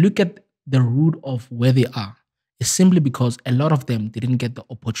 If you look at the root of where they are, it's simply because a lot of them didn't get the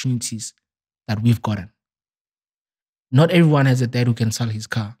opportunities that we've gotten. Not everyone has a dad who can sell his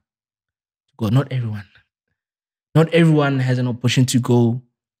car. Not everyone. Not everyone has an opportunity to go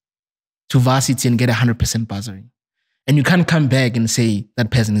to varsity and get 100% bursary. And you can't come back and say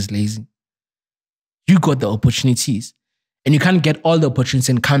that person is lazy. You got the opportunities. And you can't get all the opportunities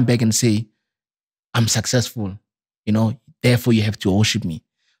and come back and say, I'm successful. Therefore you have to worship me.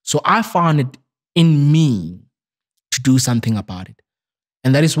 So I found it in me to do something about it.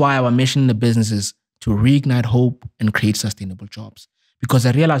 And that is why our mission in the business is to reignite hope and create sustainable jobs. Because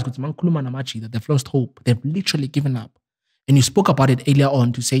I realized that they've lost hope. They've literally given up. And you spoke about it earlier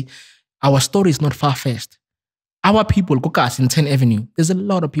on to say, our story is not far-fetched. Our people, Kokas in 10th Avenue, there's a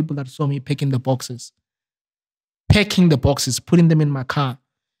lot of people that saw me packing the boxes, putting them in my car.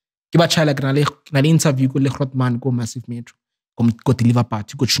 Give a child like an interview, go Massive Metro, go deliver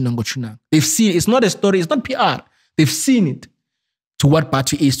party, go chunang. They've seen it. It's not a story, it's not PR. They've seen it to what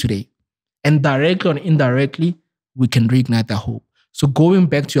Bathu is today. And directly or indirectly, we can reignite the hope. So going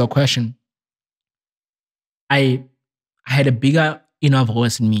back to your question, I had a bigger inner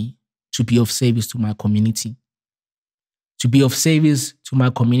voice in me to be of service to my community. To be of service to my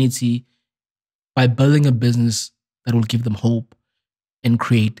community by building a business that will give them hope and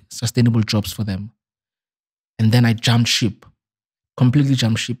create sustainable jobs for them. And then I completely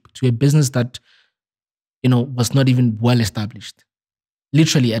jumped ship to a business that, was not even well established.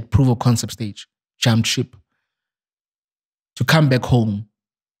 Literally at proof of concept stage, jumped ship. To come back home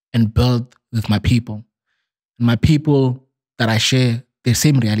and build with my people. And my people that I share the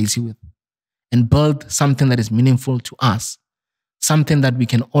same reality with. And build something that is meaningful to us. Something that we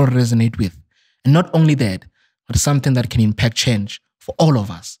can all resonate with. And not only that, but something that can impact change for all of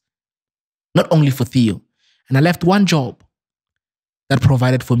us. Not only for Theo. And I left one job that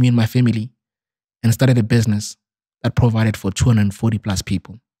provided for me and my family and started a business that provided for 240 plus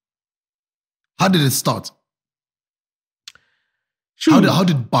people. How did it start? How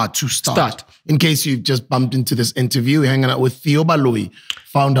did Bathu start? In case you just bumped into this interview, we're hanging out with Theo Baloyi,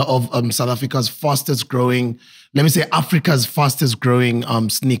 founder of South Africa's fastest growing, let me say Africa's fastest growing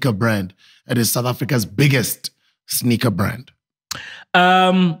sneaker brand. It is South Africa's biggest sneaker brand.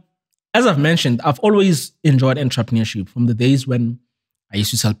 As I've mentioned, I've always enjoyed entrepreneurship from the days when I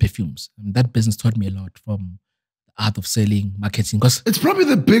used to sell perfumes. And that business taught me a lot, from the art of selling, marketing. Because it's probably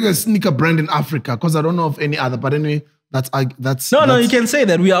the biggest sneaker brand in Africa, because I don't know of any other. But anyway, that's no, you can say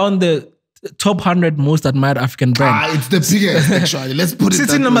that we are on the top 100 most admired African brand. It's the biggest, actually. Let's put it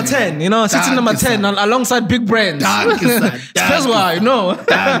sitting number 10, sitting number 10 alongside big brands. That's why,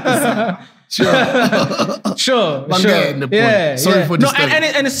 Sure. Yeah. Sorry for this.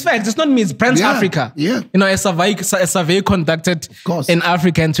 And it's fact. It's not me. It's Brands Africa. Yeah. A survey conducted in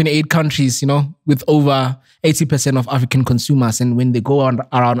Africa in 28 countries. With over 80% of African consumers. And when they go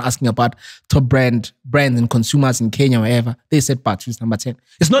around asking about top brands and consumers in Kenya, wherever, they said Bathu is number 10.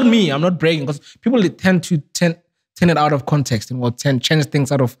 It's not me. I'm not bragging, because people tend to turn it out of context and change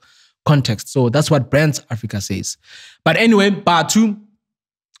things out of context. So that's what Brands Africa says. But anyway, Bathu.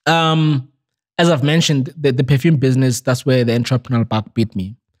 As I've mentioned, the perfume business, that's where the entrepreneurial bug beat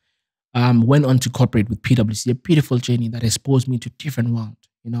me. Went on to corporate with PWC, a beautiful journey that exposed me to different world,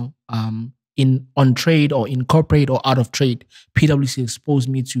 on trade or in corporate or out of trade. PWC exposed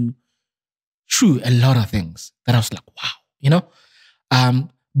me to a lot of things that I was like, wow,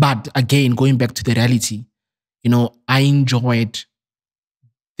 But again, going back to the reality, I enjoyed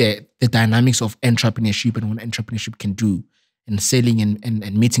the dynamics of entrepreneurship and what entrepreneurship can do. And selling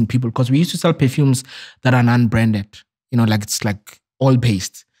and meeting people, because we used to sell perfumes that are non-branded, it's like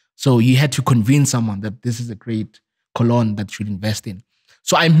oil-based. So you had to convince someone that this is a great cologne that you should invest in.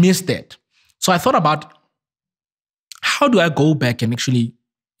 So I missed that. So I thought about, how do I go back and actually,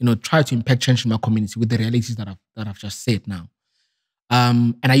 try to impact change in my community with the realities that I've just said now.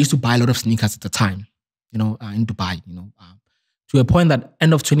 And I used to buy a lot of sneakers at the time, in Dubai, to a point that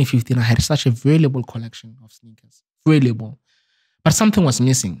end of 2015, I had such a valuable collection of sneakers, valuable. But something was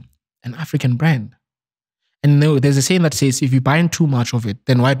missing, an African brand. And there's a saying that says, if you're buying too much of it,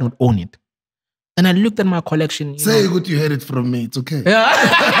 then why not own it? And I looked at my collection. Say good, you heard it from me. It's okay. Yeah.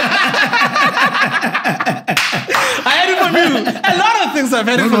 I heard it from you. A lot of things I've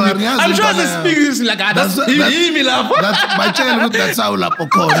heard from you. I'm sure the speakers like, that's my childhood, that's how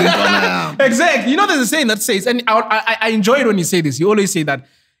I Exactly. There's a saying that says, and I enjoy it when you say this. You always say that,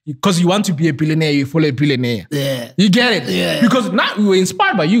 because you want to be a billionaire, you follow a billionaire. Yeah. You get it? Yeah. Because now we were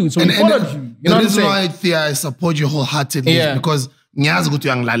inspired by you, so we followed you. The reason why, Thea, I support you wholeheartedly is because nyazi ukuthi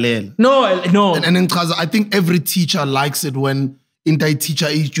uyanglalela. No. And then I think every teacher likes it when teacher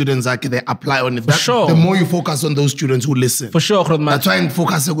each students they apply on it. For sure. The more you focus on those students who listen. For sure, that's why I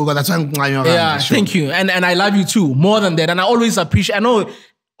focus. That's why yeah, thank you. And I love you too, more than that. And I always appreciate, I know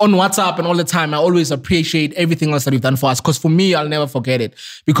on WhatsApp and all the time, I always appreciate everything else that you've done for us. Because for me, I'll never forget it.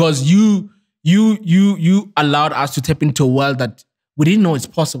 Because you allowed us to tap into a world that we didn't know it's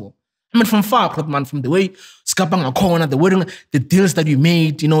possible. I mean, from far, from the way Skapang corner, the deals that we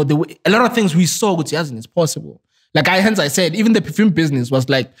made, a lot of things we saw, it's possible. Like I said, even the perfume business was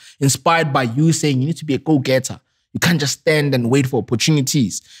like inspired by you saying you need to be a go-getter. You can't just stand and wait for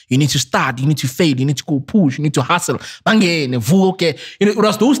opportunities. You need to start, you need to fail, you need to go push, you need to hustle. It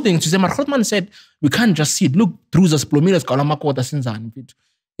was those things. Marotman said, we can't just sit. Look, through the splomiras, are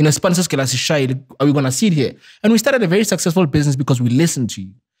we going to sit here? And we started a very successful business because we listened to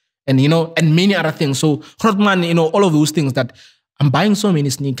you. And, and many other things. So, Marotman, all of those things that I'm buying so many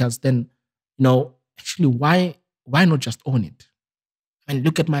sneakers, then, actually, why not just own it? And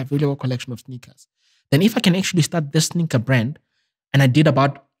look at my valuable collection of sneakers. Then if I can actually start this sneaker brand, and I did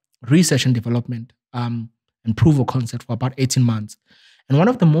about research and development and proof of concept for about 18 months. And one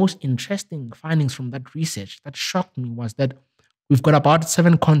of the most interesting findings from that research that shocked me was that we've got about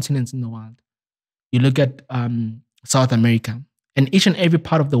 7 continents in the world. You look at South America, and each and every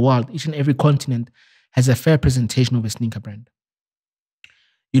part of the world, each and every continent has a fair presentation of a sneaker brand.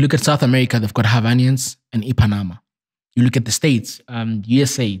 You look at South America, they've got Havanians and Ipanema. You look at the States,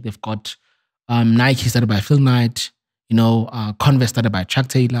 USA, they've got Nike started by Phil Knight, Converse started by Chuck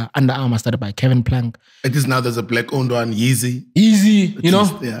Taylor, Under Armour started by Kevin Plank. It is now there's a black-owned one, Yeezy.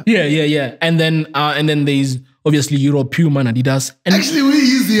 Yeah. And then there's obviously Europe, Puma, and Adidas. And actually, we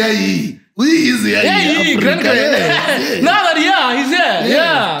Yeezy, he's here. Now that he's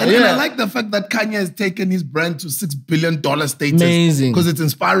here. And I like the fact that Kanye has taken his brand to $6 billion status. Amazing. Because it's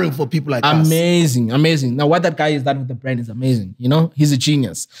inspiring for people like us. Amazing. Now what that guy is done with the brand is amazing. He's a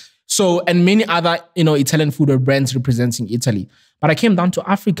genius. So, and many other, Italian food or brands representing Italy. But I came down to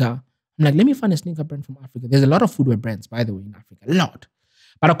Africa. I'm like, let me find a sneaker brand from Africa. There's a lot of footwear brands, by the way, in Africa, a lot.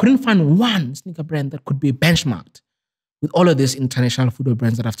 But I couldn't find one sneaker brand that could be benchmarked with all of these international footwear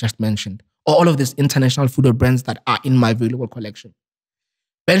brands that I've just mentioned, or all of these international footwear brands that are in my valuable collection.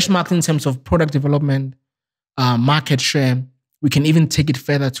 Benchmarked in terms of product development, market share. We can even take it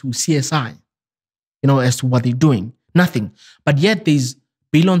further to CSI, as to what they're doing. Nothing. But yet there's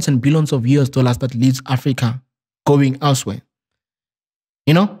billions and billions of US dollars that leads Africa going elsewhere.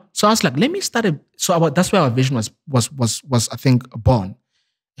 So I was like, let me start that's where our vision was I think, born.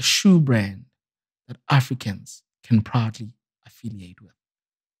 A shoe brand that Africans can proudly affiliate with.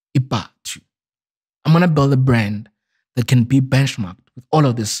 Bathu. I'm going to build a brand that can be benchmarked with all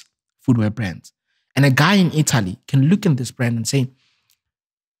of these footwear brands. And a guy in Italy can look at this brand and say,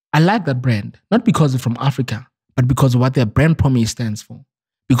 I like that brand, not because it's from Africa, but because of what their brand promise stands for.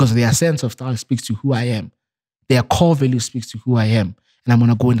 Because their sense of style speaks to who I am. Their core value speaks to who I am. And I'm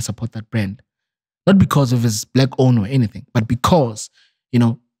going to go in and support that brand. Not because of his black own or anything, but because,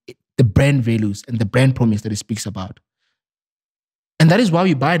 the brand values and the brand promise that it speaks about. And that is why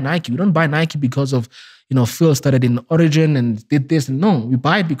we buy Nike. We don't buy Nike because of, Phil started in Origin and did this. No, we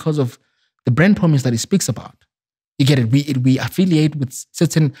buy it because of the brand promise that it speaks about. You get it? We affiliate with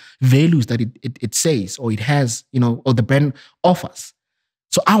certain values that it says or it has, or the brand offers.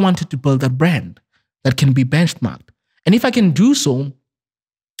 So I wanted to build that brand that can be benchmarked. And if I can do so,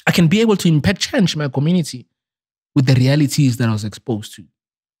 I can be able to impact change in my community with the realities that I was exposed to.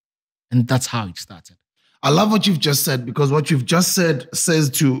 And that's how it started. I love what you've just said, because what you've just said says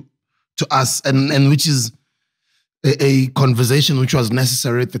to us, and which is a conversation which was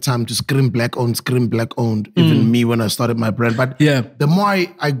necessary at the time, to scream black owned, even me when I started my brand. But the more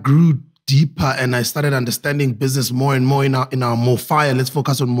I grew deeper and I started understanding business more and more in our more fire, let's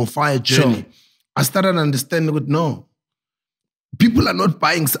focus on more fire journey. Sure. I started understanding that no, people are not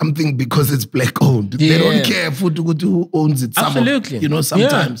buying something because it's black owned. Yeah. They don't care who owns it. Absolutely.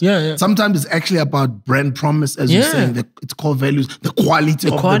 Sometimes. Yeah. Sometimes it's actually about brand promise, as you're saying. It's core values, the quality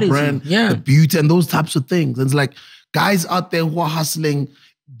of the brand, the beauty, and those types of things. And it's like guys out there who are hustling,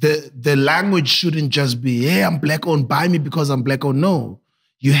 the language shouldn't just be, hey, I'm black owned, buy me because I'm black owned. No,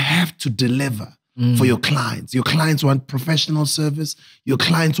 you have to deliver for your clients. Your clients want professional service. Your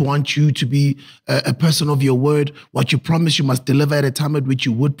clients want you to be a person of your word. What you promise, you must deliver at a time at which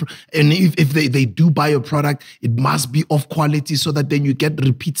you would. And if they do buy your product, it must be of quality so that then you get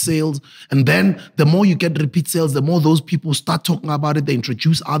repeat sales. And then the more you get repeat sales, the more those people start talking about it. They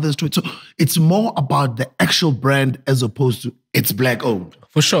introduce others to it. So it's more about the actual brand as opposed to it's black owned.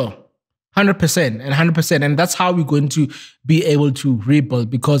 For sure. 100% and 100%. And that's how we're going to be able to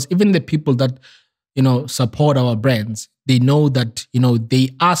rebuild, because even the people that support our brands, they know that, they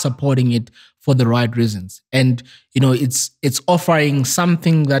are supporting it for the right reasons. And, it's offering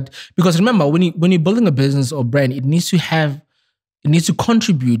something that, because remember, when you're building a business or brand, it needs to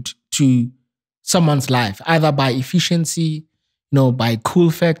contribute to someone's life, either by efficiency, by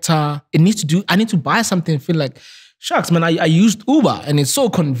cool factor. I need to buy something and feel like, shucks, man, I used Uber and it's so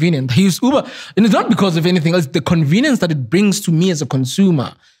convenient. I used Uber, and it's not because of anything else, the convenience that it brings to me as a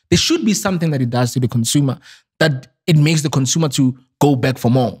consumer. There should be something that it does to the consumer that it makes the consumer to go back for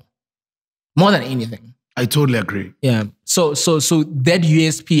more than anything. I totally agree. Yeah. So that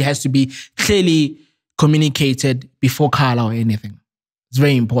USP has to be clearly communicated before color or anything. It's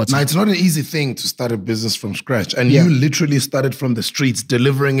very important. Now, it's not an easy thing to start a business from scratch. And you literally started from the streets,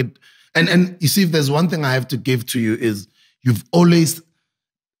 delivering it. And you see, if there's one thing I have to give to you is you've always...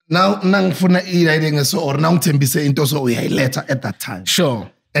 Now, at that time.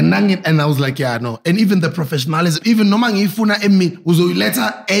 Sure. And I was like, yeah, no. And even the professionalism, even nomang ifuna emmi was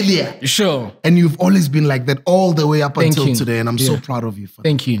letter earlier. Sure. And you've always been like that all the way up until today. And I'm so proud of you for that.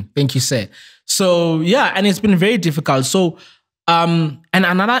 Thank you. Thank you, sir. So yeah, and it's been very difficult. So and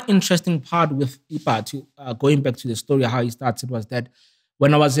another interesting part with Bathu, going back to the story of how he started, was that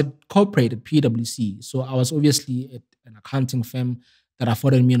when I was at corporate at PWC, so I was obviously at an accounting firm that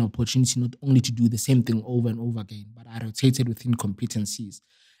afforded me an opportunity not only to do the same thing over and over again, but I rotated within competencies.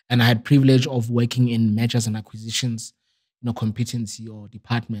 And I had privilege of working in mergers and acquisitions, competency or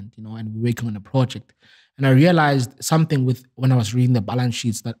department, and we're working on a project. And I realized something when I was reading the balance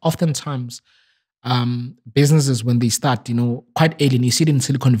sheets, that oftentimes businesses, when they start, quite early, and you see it in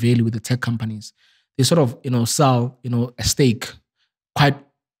Silicon Valley with the tech companies, they sort of, sell, a stake quite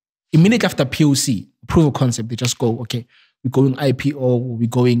immediately after POC, proof of concept. They just go, okay, we're going IPO, or we're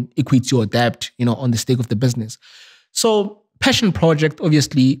going equity or debt, on the stake of the business. So passion project,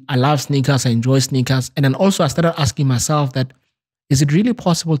 obviously, I love sneakers, I enjoy sneakers. And then also I started asking myself that, is it really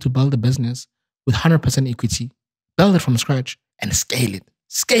possible to build a business with 100% equity, build it from scratch and scale it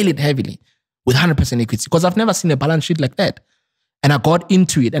scale it heavily with 100% equity, because I've never seen a balance sheet like that. And I got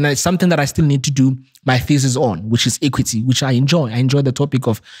into it, and it's something that I still need to do my thesis on, which is equity, which I enjoy. I enjoy the topic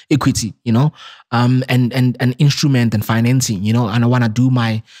of equity, and instrument and financing, and I want to do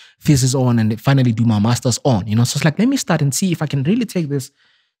my thesis on and finally do my master's on, So it's like, let me start and see if I can really take this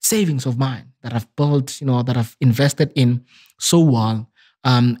savings of mine that I've built, that I've invested in so well,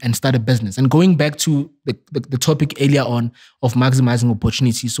 and start a business. And going back to the topic earlier on of maximizing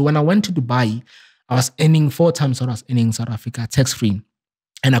opportunities. So when I went to Dubai, I was earning 4 times what I was earning in South Africa, tax-free.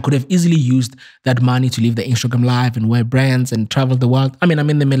 And I could have easily used that money to live the Instagram life and wear brands and travel the world. I mean, I'm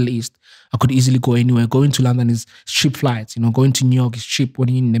in the Middle East. I could easily go anywhere. Going to London is cheap flights. Going to New York is cheap when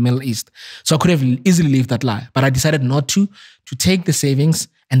you're in the Middle East. So I could have easily lived that life. But I decided not to take the savings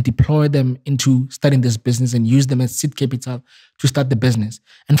and deploy them into starting this business and use them as seed capital to start the business.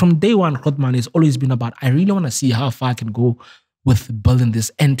 And from day one, Grootman has always been about, I really want to see how far I can go with building this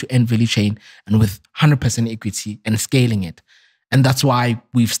end-to-end value chain and with 100% equity and scaling it. And that's why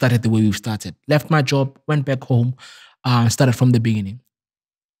we've started the way we've started. Left my job, went back home, started from the beginning.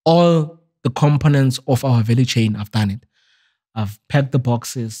 All the components of our value chain, I've done it. I've packed the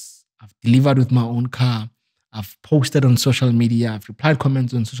boxes, I've delivered with my own car, I've posted on social media, I've replied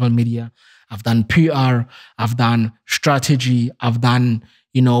comments on social media, I've done PR, I've done strategy, I've done,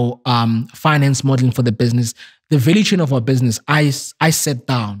 finance modeling for the business. The value chain of our business, I sat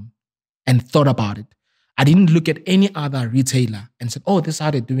down and thought about it. I didn't look at any other retailer and said, oh, this is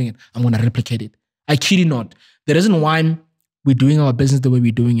how they're doing it, I'm going to replicate it. I kid you not. The reason why we're doing our business the way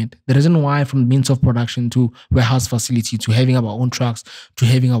we're doing it, the reason why from means of production to warehouse facility to having our own trucks to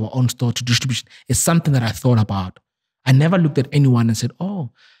having our own store to distribution is something that I thought about. I never looked at anyone and said,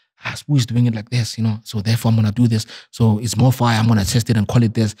 oh, who is doing it like this, so therefore I'm going to do this. So it's more fire, I'm going to test it and call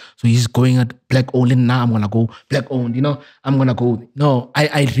it this. So he's going at black only, now I'm going to go black owned, I'm going to go. No,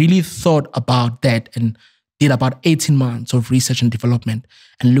 I really thought about that and did about 18 months of research and development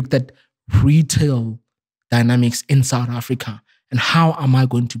and looked at retail dynamics in South Africa and how am I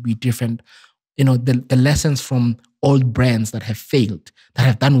going to be different? The lessons from old brands that have failed, that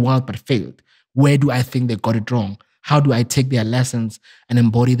have done well but failed. Where do I think they got it wrong? How do I take their lessons and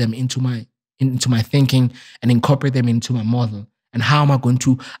embody them into my thinking and incorporate them into my model? And how am I going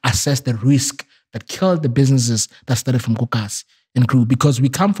to assess the risk that killed the businesses that started from Kokasi and grew? Because we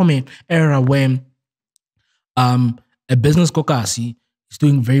come from an era where a business Kokasi is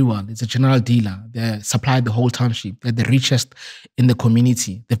doing very well. It's a general dealer. They supply the whole township. They're the richest in the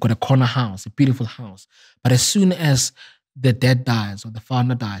community. They've got a corner house, a beautiful house. But as soon as the dad dies or the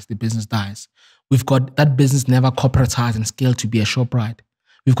founder dies, the business dies. We've got that business never corporatized and scaled to be a ShopRite.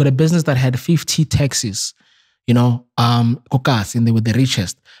 We've got a business that had 50 taxis, Kokasi, and they were the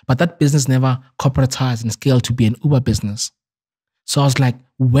richest. But that business never corporatized and scaled to be an Uber business. So I was like,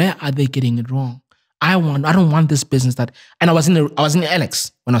 where are they getting it wrong? I don't want this business that, and I was in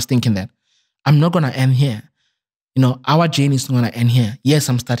Alex when I was thinking that I'm not gonna end here. Our journey is not gonna end here. Yes,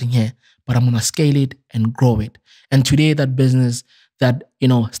 I'm starting here, but I'm gonna scale it and grow it. And today, that business that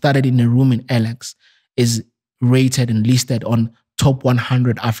started in a room in Alex is rated and listed on top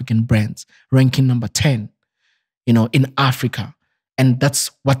 100 African brands, ranking number 10, in Africa. And that's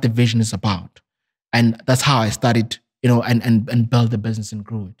what the vision is about. And that's how I started, and build the business and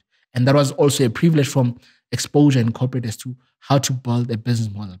grow it. And that was also a privilege from exposure and corporate as to how to build a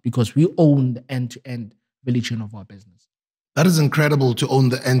business model, because we own the end-to-end value chain of our business. That is incredible, to own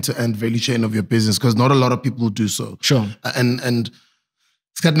the end-to-end value chain of your business, because not a lot of people do so. Sure. And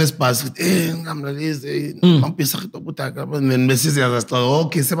isikhathi nesibhasi and then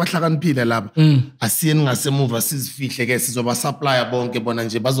okay sebahlakaniphile lapha asiyeni ngasemuva sizifihle ke sizoba supplier bonke bona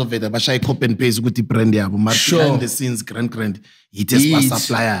nje bazovela bashaye copy and paste ukuthi brand yabo behind the scenes grand it is a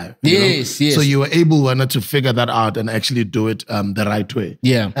supplier. Yes. So you were able to figure that out and actually do it the right way.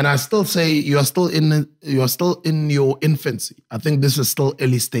 Yeah. And I still say you are still in your infancy. I think this is still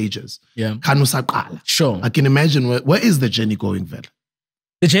early stages. Yeah. Sure. I can imagine where is the journey going, Vela?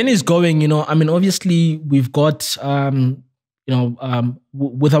 The journey is going, obviously we've got,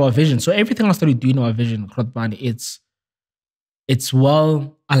 with our vision. So everything else that we do in our vision, it's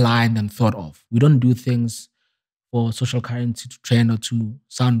well aligned and thought of. We don't do things for social currency to trend or to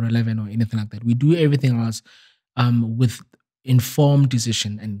sound relevant or anything like that. We do everything else with informed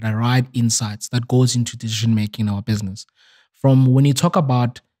decision and the right insights that goes into decision making in our business. From when you talk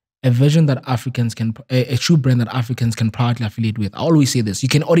about a vision that Africans can, a true brand that Africans can proudly affiliate with. I always say this, you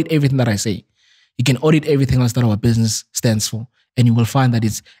can audit everything that I say. You can audit everything else that our business stands for. And you will find that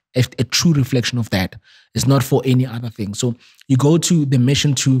it's a true reflection of that. It's not for any other thing. So you go to the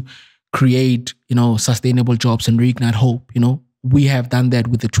mission to create, sustainable jobs and reignite hope, we have done that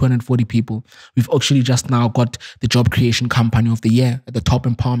with the 240 people. We've actually just now got the Job Creation Company of the Year at the Top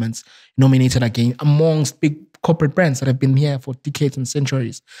Empowerments, nominated again amongst big corporate brands that have been here for decades and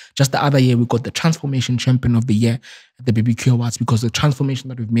centuries. Just the other year, we got the Transformation Champion of the Year at the BBQ Awards because of the transformation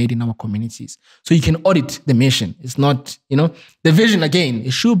that we've made in our communities. So you can audit the mission. It's not, the vision again,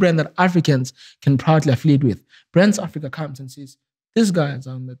 a shoe brand that Africans can proudly affiliate with. Brands Africa comes and says, this guy is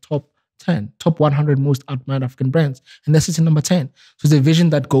on the top 10, top 100 most admired African brands. And that's in number 10. So the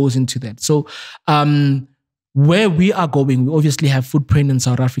vision that goes into that. So where we are going, we obviously have footprint in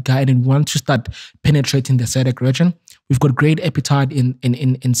South Africa and we want to start penetrating the SADC region. We've got great appetite in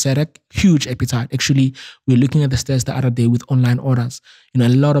SADC, huge appetite. Actually, we're looking at the stats the other day with online orders. A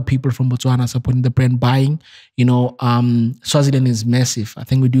lot of people from Botswana supporting the brand buying. Swaziland is massive. I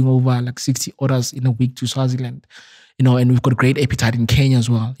think we're doing over like 60 orders in a week to Swaziland. And we've got great appetite in Kenya as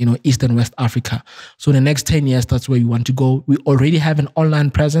well, East and West Africa. So in the next 10 years, that's where we want to go. We already have an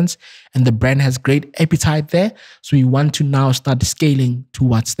online presence and the brand has great appetite there. So we want to now start scaling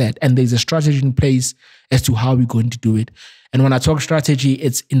towards that. And there's a strategy in place as to how we're going to do it. And when I talk strategy,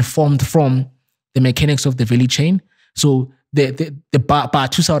 it's informed from the mechanics of the value chain. So the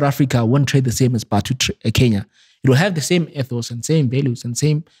Bathu South Africa won't trade the same as Bathu Kenya. It will have the same ethos and same values and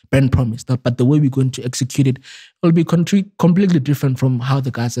same brand promise, but the way we're going to execute it will be completely different from how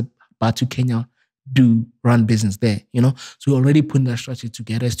the guys at Bathu Kenya do run business there, So we already put that strategy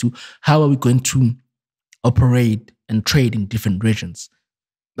together as to how are we going to operate and trade in different regions.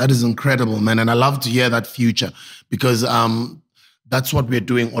 That is incredible, man. And I love to hear that future because that's what we're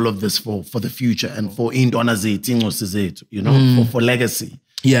doing all of this for the future and for indona zethu, for legacy.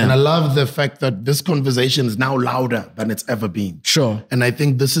 Yeah. And I love the fact that this conversation is now louder than it's ever been. Sure. And I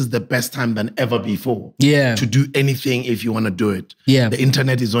think this is the best time than ever before. Yeah. To do anything if you want to do it. Yeah. The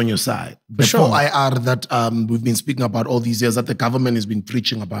internet is on your side. The 4IR that we've been speaking about all these years that the government has been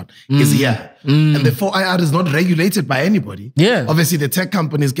preaching about is here. And the 4IR is not regulated by anybody. Yeah. Obviously, the tech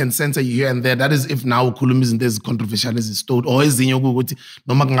companies can censor you here and there. That is if now Kulumis and this controversial is stored. Or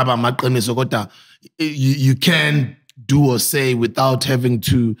you can do or say without having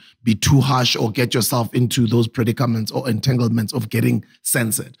to be too harsh or get yourself into those predicaments or entanglements of getting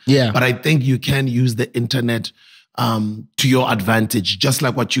censored. Yeah. But I think you can use the internet to your advantage, just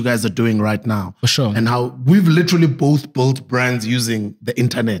like what you guys are doing right now. For sure. And how we've literally both built brands using the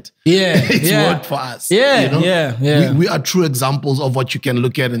internet. Yeah. It's worked for us. Yeah. Yeah. We are true examples of what you can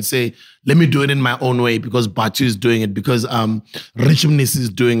look at and say, let me do it in my own way because Bathu is doing it, because Richmnis is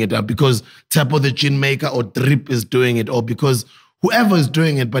doing it, because Tepo the Gin Maker or Drip is doing it, or because whoever is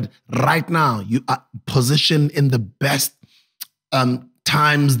doing it. But right now, you are positioned in the best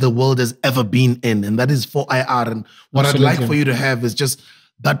times the world has ever been in, and that is 4IR. And what Absolutely. I'd like for you to have is just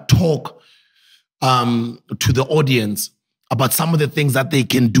that talk to the audience about some of the things that they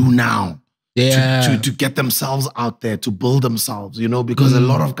can do now. Yeah. To get themselves out there, to build themselves, because a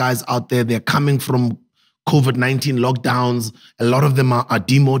lot of guys out there, they're coming from COVID-19 lockdowns. A lot of them are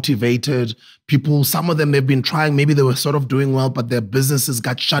demotivated. People, some of them, they've been trying, maybe they were sort of doing well, but their businesses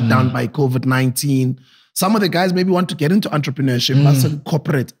got shut down by COVID-19. Some of the guys maybe want to get into entrepreneurship, but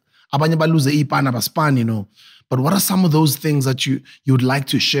corporate. But what are some of those things that you would like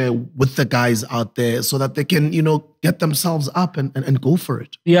to share with the guys out there so that they can, get themselves up and go for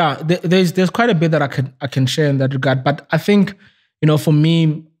it? Yeah, there's quite a bit that I can share in that regard. But I think, for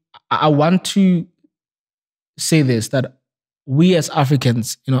me, I want to say this, that we as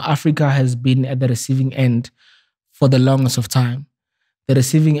Africans, Africa has been at the receiving end for the longest of time. The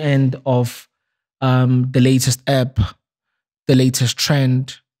receiving end of the latest app, the latest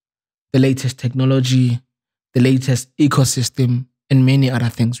trend, the latest technology, the latest ecosystem, and many other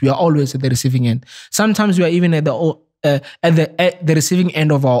things. We are always at the receiving end. Sometimes we are even at the receiving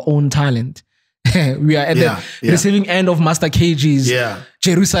end of our own talent. We are at the receiving end of Master KG's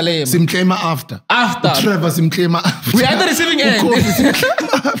Jerusalem. Simklema after. Trevor Simklema after. We are at the receiving end.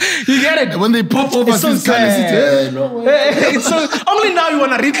 You get it? When they pop over, it's so sad. It's so, only now you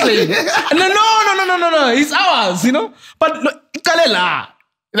want to replay. No. It's ours, But look, Kalela,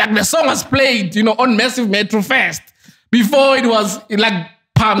 like the song was played, on Massive Metro Fest before it was like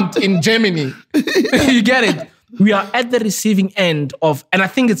pumped in Germany. You get it? We are at the receiving end of, and I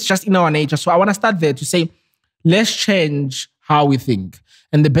think it's just in our nature. So I want to start there to say, let's change how we think.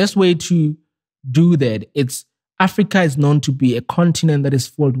 And the best way to do that, Africa is known to be a continent that is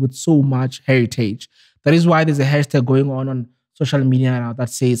filled with so much heritage. That is why there's a hashtag going on social media now that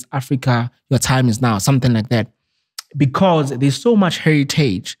says, Africa, your time is now, something like that. Because there's so much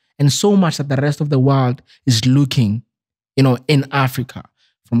heritage and so much that the rest of the world is looking, in Africa.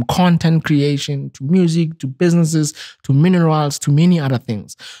 from content creation to music to businesses to minerals to many other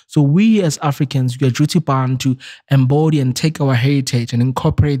things. So we as Africans, we are duty bound to embody and take our heritage and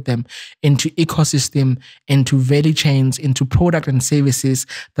incorporate them into ecosystem, into value chains, into product and services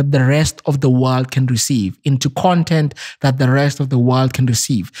that the rest of the world can receive, into content that the rest of the world can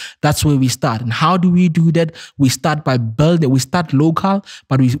receive. That's where we start. And how do we do that? We start by building. We start local,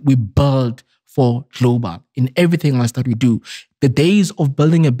 but we build for global in everything else that we do. The days of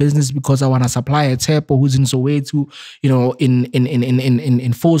building a business because I want to supply a tap or who's in Soweto,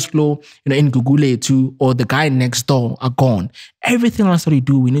 in Foslo, in Guguletu, or the guy next door are gone. Everything else that we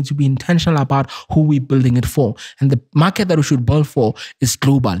do, we need to be intentional about who we're building it for. And the market that we should build for is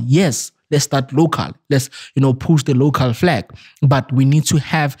global. Yes, let's start local. Let's, push the local flag. But we need to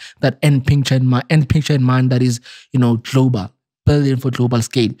have that end picture in mind that is, global. Building for global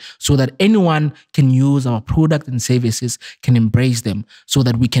scale so that anyone can use our product and services, can embrace them so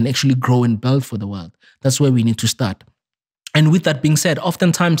that we can actually grow and build for the world. That's where we need to start. And with that being said,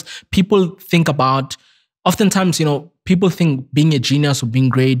 oftentimes people think, being a genius or being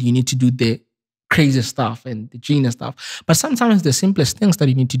great, you need to do the crazy stuff and the genius stuff. But sometimes the simplest things that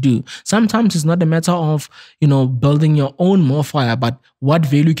you need to do. Sometimes it's not a matter of, building your own more fire, but what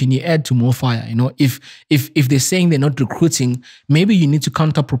value can you add to more fire? If they're saying they're not recruiting, maybe you need to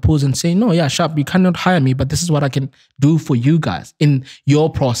counter propose and say, no, yeah, sharp, you cannot hire me, but this is what I can do for you guys in your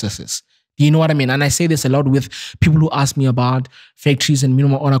processes. Do you know what I mean? And I say this a lot with people who ask me about factories and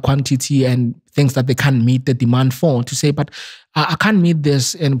minimum order quantity and things that they can't meet the demand for, to say, but I can't meet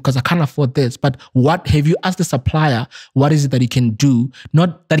this and because I can't afford this. But what have you asked the supplier? What is it that you can do?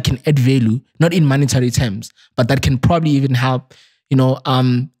 Not that it can add value, not in monetary terms, but that can probably even help,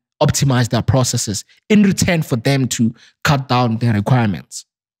 optimize their processes in return for them to cut down their requirements.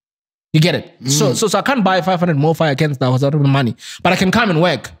 You get it? So I can't buy 500 more fire cans now because I don't have the money, but I can come and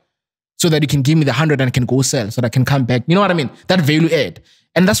work so that you can give me the 100 and I can go sell so that I can come back. You know what I mean? That value add.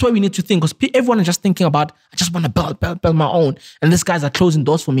 And that's why we need to think, because everyone is just thinking about, I just want to build my own. And these guys are closing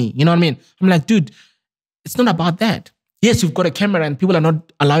doors for me. You know what I mean? I'm like, dude, it's not about that. Yes, you've got a camera and people are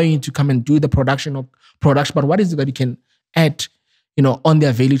not allowing you to come and do the production, but what is it that you can add, on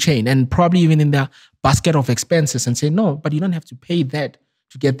their value chain and probably even in their basket of expenses and say, no, but you don't have to pay that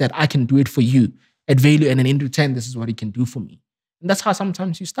to get that. I can do it for you at value. And then in return, this is what you can do for me. And that's how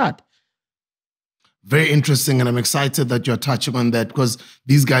sometimes you start. Very interesting, and I'm excited that you're touching on that because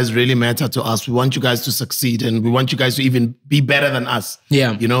these guys really matter to us. We want you guys to succeed and we want you guys to even be better than us.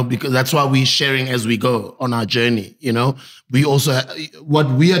 Yeah. Because that's why we're sharing as we go on our journey. We also,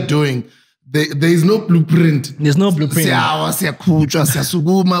 what we are doing, there is no blueprint. There's no blueprint.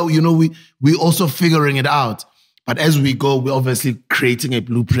 We're also figuring it out. But as we go, we're obviously creating a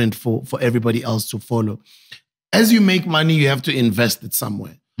blueprint for everybody else to follow. As you make money, you have to invest it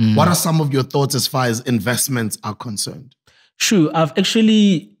somewhere. What are some of your thoughts as far as investments are concerned? Sure. I've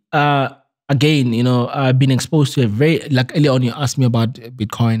actually, been exposed to earlier on you asked me about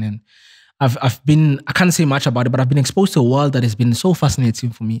Bitcoin, and I can't say much about it, but I've been exposed to a world that has been so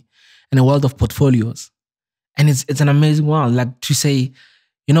fascinating for me, and a world of portfolios. And it's an amazing world, like to say,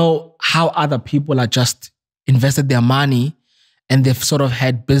 how other people are just invested their money and they've sort of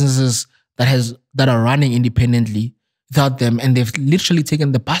had businesses that are running independently without them, and they've literally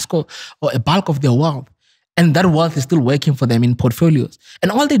taken the a bulk of their wealth, and that wealth is still working for them in portfolios. And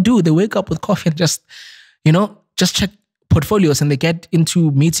all they do, they wake up with coffee and just check portfolios, and they get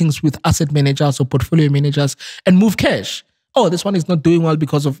into meetings with asset managers or portfolio managers and move cash. Oh, this one is not doing well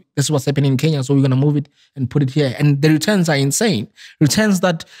because of this is what's happening in Kenya, so we're going to move it and put it here. And the returns are insane. Returns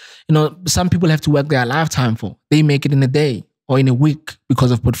that, some people have to work their lifetime for. They make it in a day or in a week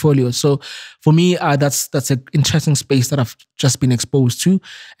because of portfolios. So for me, that's an interesting space that I've just been exposed to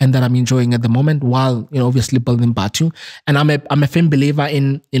and that I'm enjoying at the moment while, obviously building Bathu. And I'm a firm believer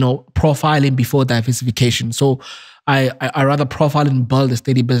in, profiling before diversification. So I rather profile and build a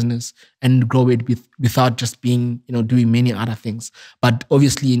steady business and grow it without just being, doing many other things. But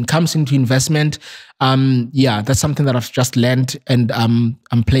obviously it comes into investment. That's something that I've just learned, and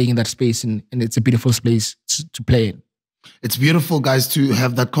I'm playing in that space, and it's a beautiful space to play in. It's beautiful, guys, to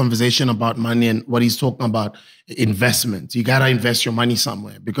have that conversation about money and what he's talking about, investment. You got to invest your money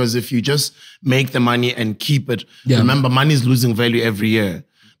somewhere, because if you just make the money and keep it, remember, money is losing value every year.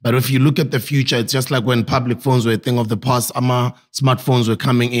 But if you look at the future, it's just like when public phones were a thing of the past, smartphones were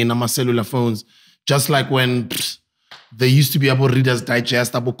coming in, cellular phones. Just like when they used to be able Reader's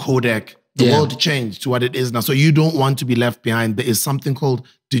Digest, Kodak. The world changed to what it is now. So you don't want to be left behind. There is something called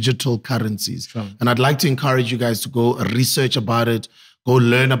digital currencies. Sure. And I'd like to encourage you guys to go research about it, Go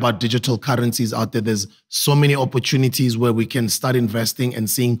learn about digital currencies out there. There's so many opportunities where we can start investing and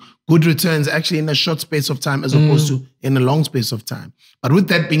seeing good returns actually in a short space of time as opposed to in a long space of time. But with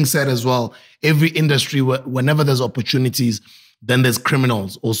that being said as well, every industry, whenever there's opportunities, then there's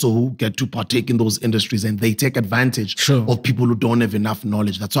criminals also who get to partake in those industries and they take advantage of people who don't have enough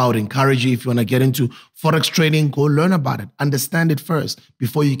knowledge. That's why I would encourage you, if you want to get into Forex trading, go learn about it. Understand it first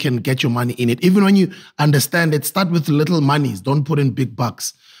before you can get your money in it. Even when you understand it, start with little monies. Don't put in big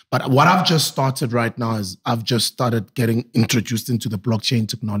bucks. But what I've just started right now is I've just started getting introduced into the blockchain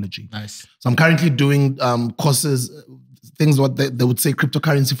technology. Nice. So I'm currently doing courses, things what they would say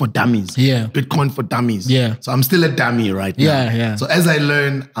cryptocurrency for dummies. Yeah. Bitcoin for dummies. Yeah. So I'm still a dummy right now. Yeah. So as I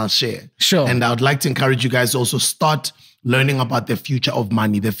learn, I'll share. Sure. And I would like to encourage you guys to also start learning about the future of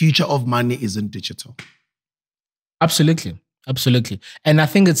money. The future of money isn't digital. Absolutely. And I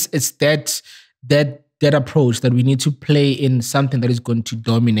think it's that approach that we need to play in something that is going to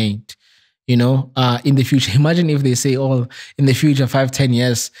dominate, in the future. Imagine if they say, in the future, 5-10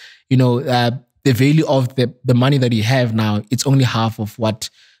 years, the value of the money that you have now, it's only half of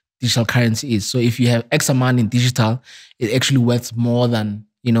what digital currency is. So if you have X amount in digital, it actually worth more than,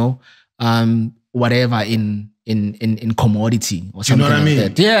 whatever in commodity or something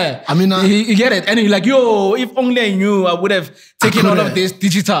like that. Yeah. I mean, you get it. And you're like, if only I knew, I would have taken all of this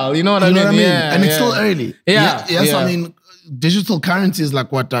digital. You know what I mean? Yeah, and it's still early. Yeah. Yes, I mean, digital currency is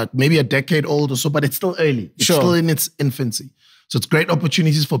like maybe a decade old or so, but it's still early. It's still in its infancy. So it's great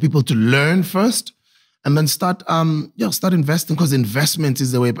opportunities for people to learn first and then start investing, because investment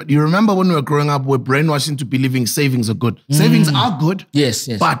is the way. But you remember when we were growing up, we're brainwashed into believing savings are good. Savings are good. Yes.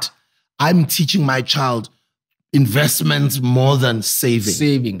 But I'm teaching my child investments more than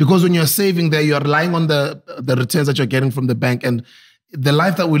saving. Because when you're saving there, you're relying on the returns that you're getting from the bank. And the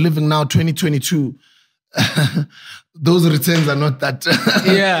life that we're living now, 2022, those returns are not that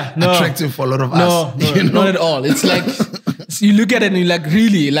attractive for a lot of us. Not at all. It's like you look at it and you're like,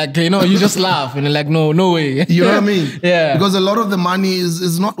 really? Like, you just laugh and you're like, no way. You know what I mean? Yeah. Because a lot of the money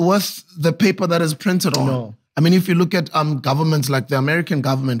is not worth the paper that is printed on. No. I mean, if you look at governments like the American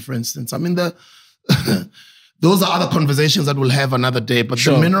government, for instance, I mean, those are other conversations that we'll have another day. But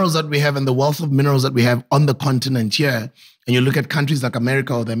the minerals that we have and the wealth of minerals that we have on the continent here, and you look at countries like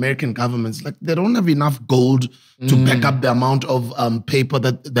America or the American governments, like they don't have enough gold to back up the amount of paper,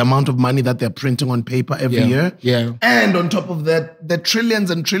 the amount of money that they're printing on paper every year. Yeah. And on top of that, the trillions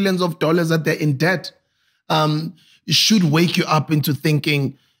and trillions of dollars that they're in debt should wake you up into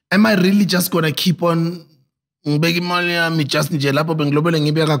thinking, am I really just going to keep on I think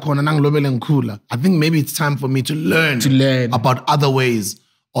maybe it's time for me to learn about other ways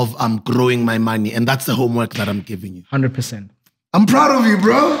of growing my money. And that's the homework that I'm giving you. 100%. I'm proud of you,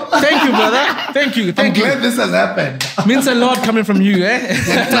 bro. Thank you, brother. Thank you. I'm glad this has happened. Means a lot coming from you,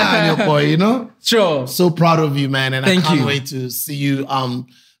 Your boy, Sure. So proud of you, man. And I can't wait to see you.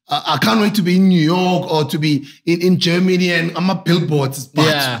 I can't wait to be in New York or to be in Germany, and I'm a billboards.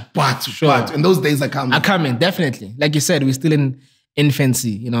 But in those days are coming. Are coming, definitely. Like you said, we're still in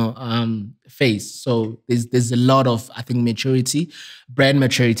infancy, phase. So there's a lot of, I think, maturity, brand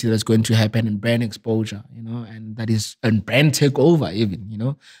maturity that's going to happen, and brand exposure, and that is, and brand takeover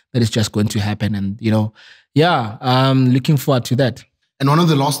even, that is just going to happen. And, looking forward to that. And one of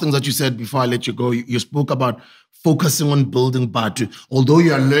the last things that you said before I let you go, you spoke about focusing on building Bathu. Although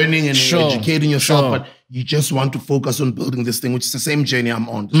you are learning and educating yourself, but you just want to focus on building this thing, which is the same journey I'm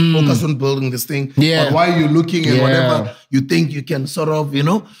on. Just focus on building this thing. But while you're looking at whatever you think you can sort of,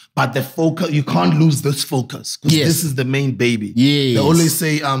 but the focus, you can't lose this focus, because this is the main baby. They always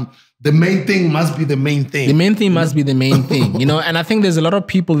say, the main thing must be the main thing. The main thing must be the main thing, and I think there's a lot of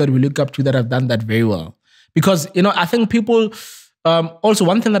people that we look up to that have done that very well. Because, I think people... also,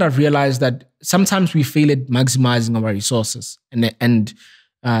 one thing that I've realized that sometimes we fail at maximizing our resources and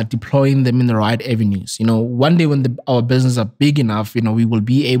deploying them in the right avenues. One day when our business are big enough, we will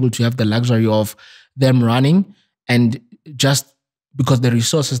be able to have the luxury of them running, and just because the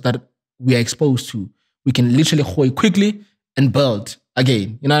resources that we are exposed to, we can literally quickly and build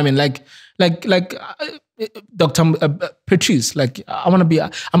again. You know what I mean? Like Dr. Patrice, I'm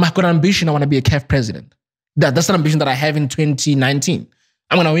got an ambition. I want to be a CAF president. That's an ambition that I have in 2019.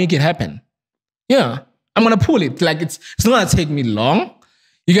 I'm going to make it happen. Yeah, I'm going to pull it. It's not going to take me long.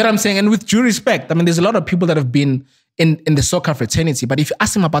 You get what I'm saying? And with due respect, there's a lot of people that have been in the soccer fraternity, but if you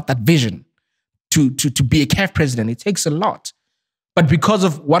ask them about that vision to be a CAF president, it takes a lot. But because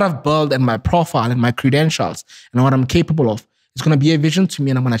of what I've built and my profile and my credentials and what I'm capable of, it's going to be a vision to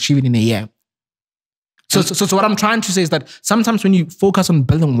me, and I'm going to achieve it in a year. So what I'm trying to say is that sometimes when you focus on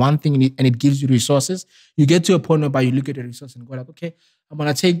building one thing and it gives you resources, you get to a point whereby you look at the resource and go like, okay, I'm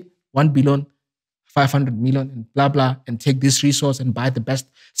going to take 1 billion, 500 million and blah, blah, and take this resource and buy the best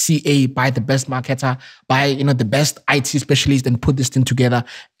CA, buy the best marketer, buy, the best IT specialist and put this thing together.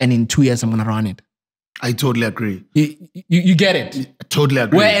 And in 2 years, I'm going to run it. I totally agree. You get it? I totally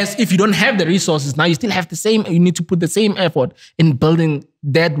agree. Whereas if you don't have the resources, now you still have you need to put the same effort in building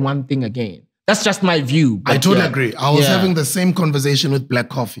that one thing again. That's just my view. I totally agree. I was having the same conversation with Black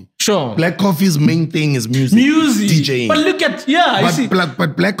Coffee. Sure. Black Coffee's main thing is music. DJing. But look at,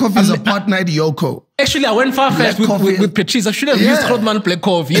 But Black Coffee is a partner at Yoko. Actually, I went far fast with Patrice. I should have used Rodman Black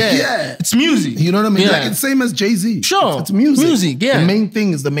Coffee. Yeah. It's music. You know what I mean? Yeah. Like it's same as Jay-Z. Sure. It's music. Music, yeah. The main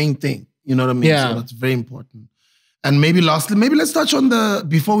thing is the main thing. You know what I mean? Yeah. So that's very important. And maybe lastly, let's touch on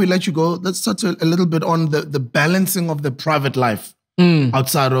before we let you go, let's touch a little bit on the balancing of the private life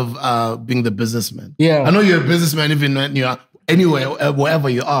outside of being the businessman. Yeah. I know you're a businessman even when you're anywhere, wherever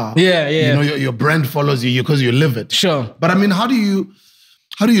you are. Yeah. Your brand follows you because you live it. Sure. But I mean, how do you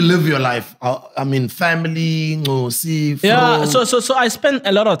live your life? I mean, family, see, yeah. So I spend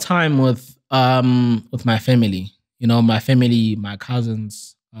a lot of time with my family. My family, my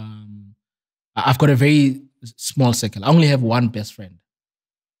cousins. I've got a very small circle. I only have one best friend.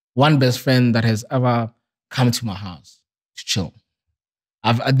 One best friend that has ever come to my house to chill.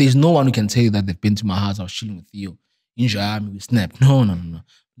 There's no one who can tell you that they've been to my house. I was chilling with you. In Miami, we snap. No.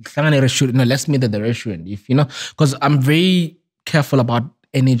 Let's meet at the restaurant. Because I'm very careful about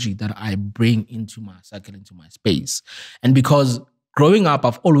energy that I bring into my circle, into my space. And because growing up,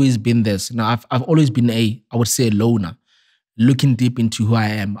 I've always been this. I've always been a loner, looking deep into who I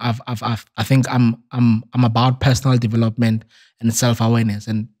am. I think I'm about personal development and self-awareness.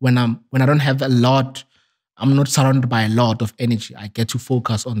 And when I don't have a lot, I'm not surrounded by a lot of energy. I get to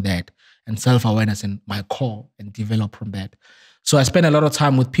focus on that and self-awareness and my core and develop from that. So I spend a lot of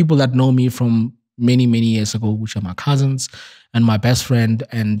time with people that know me from many, many years ago, which are my cousins and my best friend.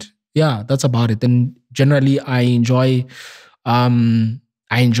 And yeah, that's about it. And generally I enjoy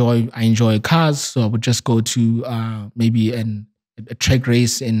cars. So I would just go to maybe a track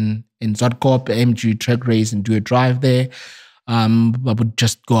race in Zotkorp, MG track race, and do a drive there. I would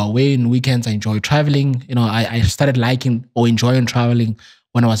just go away on weekends. I enjoy traveling. I started liking or enjoying traveling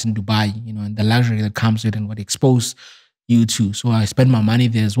when I was in Dubai, and the luxury that comes with it and what it exposed you to. So I spend my money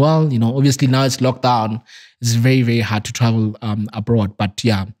there as well. Obviously now it's lockdown. It's very, very hard to travel abroad. But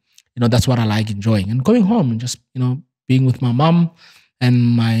yeah, that's what I like enjoying. And going home and just, being with my mom and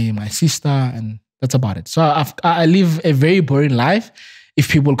my sister, and that's about it. So I live a very boring life, if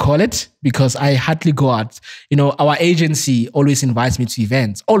people call it, because I hardly go out. Our agency always invites me to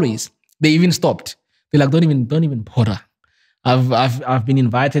events. Always. They even stopped. They're like, don't even bother. I've been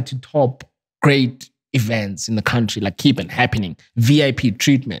invited to top great events in the country, like Keep It Happening, VIP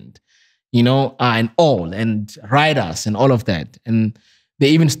treatment, and all, and riders and all of that. And they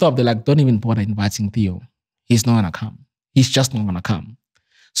even stopped. They're like, don't even bother inviting Theo. He's not gonna come. He's just not gonna come.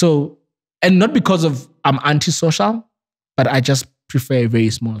 So, and not because of I'm antisocial, but I just prefer a very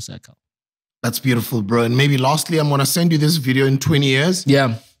small circle. That's beautiful, bro. And maybe lastly, I'm gonna send you this video in 20 years.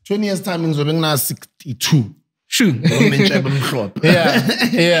 Yeah. 20 years time means we're now 62. Sure.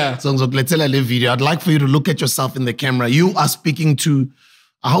 Yeah. So let's tell a video. I'd like for you to look at yourself in the camera. You are speaking to,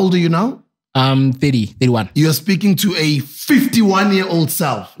 how old are you now? 31. You're speaking to a 51-year-old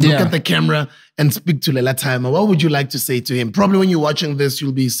self. Look at the camera and speak to Lela Timer. What would you like to say to him? Probably when you're watching this,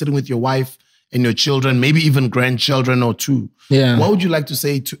 you'll be sitting with your wife and your children, maybe even grandchildren or two. Yeah. What would you like to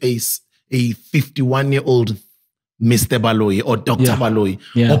say to a 51-year-old Mr. Baloyi or Dr. Baloyi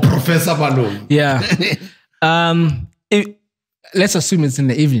or Professor Baloyi? Yeah. Let's assume it's in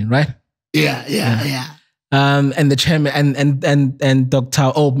the evening, right? Yeah. And the chairman and Dr.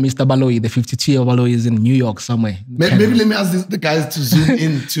 Mr. Baloyi, the 52-year-old Baloyi, is in New York somewhere. Maybe let me ask the guys to zoom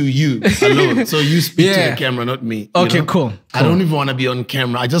in to you alone. So you speak to the camera, not me. Okay, cool. I don't even want to be on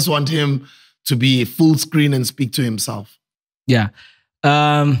camera. I just want him to be full screen and speak to himself. Yeah.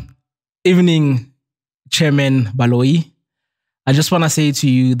 Evening, Chairman Baloyi. I just want to say to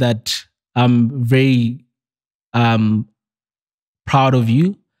you that I'm very proud of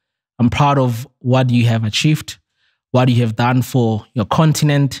you. I'm proud of what you have achieved, what you have done for your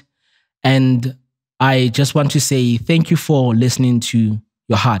continent. And I just want to say thank you for listening to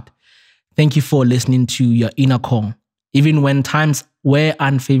your heart. Thank you for listening to your inner core. Even when times were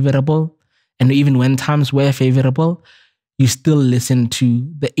unfavorable and even when times were favorable, you still listened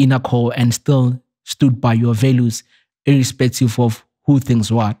to the inner core and still stood by your values, irrespective of who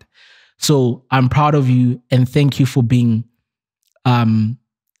thinks what. So I'm proud of you and thank you for being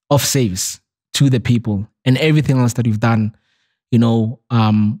of saves to the people, and everything else that you've done, you know,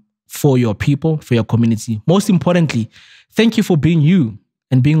 for your people, for your community. Most importantly, thank you for being you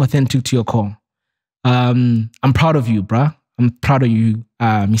and being authentic to your core. I'm proud of you, bruh. I'm proud of you,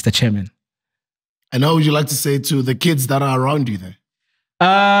 Mr. Chairman. And how would you like to say to the kids that are around you there?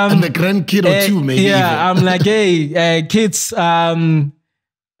 And the grandkid or two, maybe. Yeah, even. I'm like, hey, kids,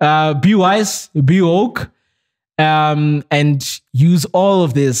 be wise, be woke, and use all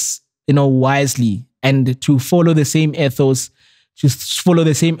of this, you know, wisely, and to follow the same ethos,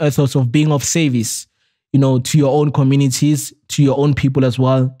 of being of service, you know, to your own communities, to your own people as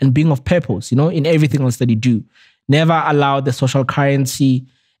well, and being of purpose, you know, in everything else that you do. Never allow the social currency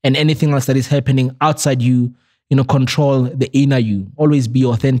and anything else that is happening outside you, you know, control the inner you. Always be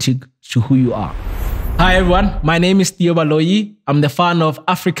authentic to who you are. Hi everyone, my name is Theo Baloyi. I'm the founder of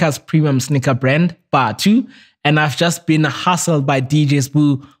Africa's premium sneaker brand, Bathu, and I've just been hustled by DJ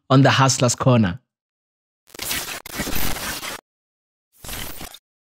Sbu on the Hustlers Corner.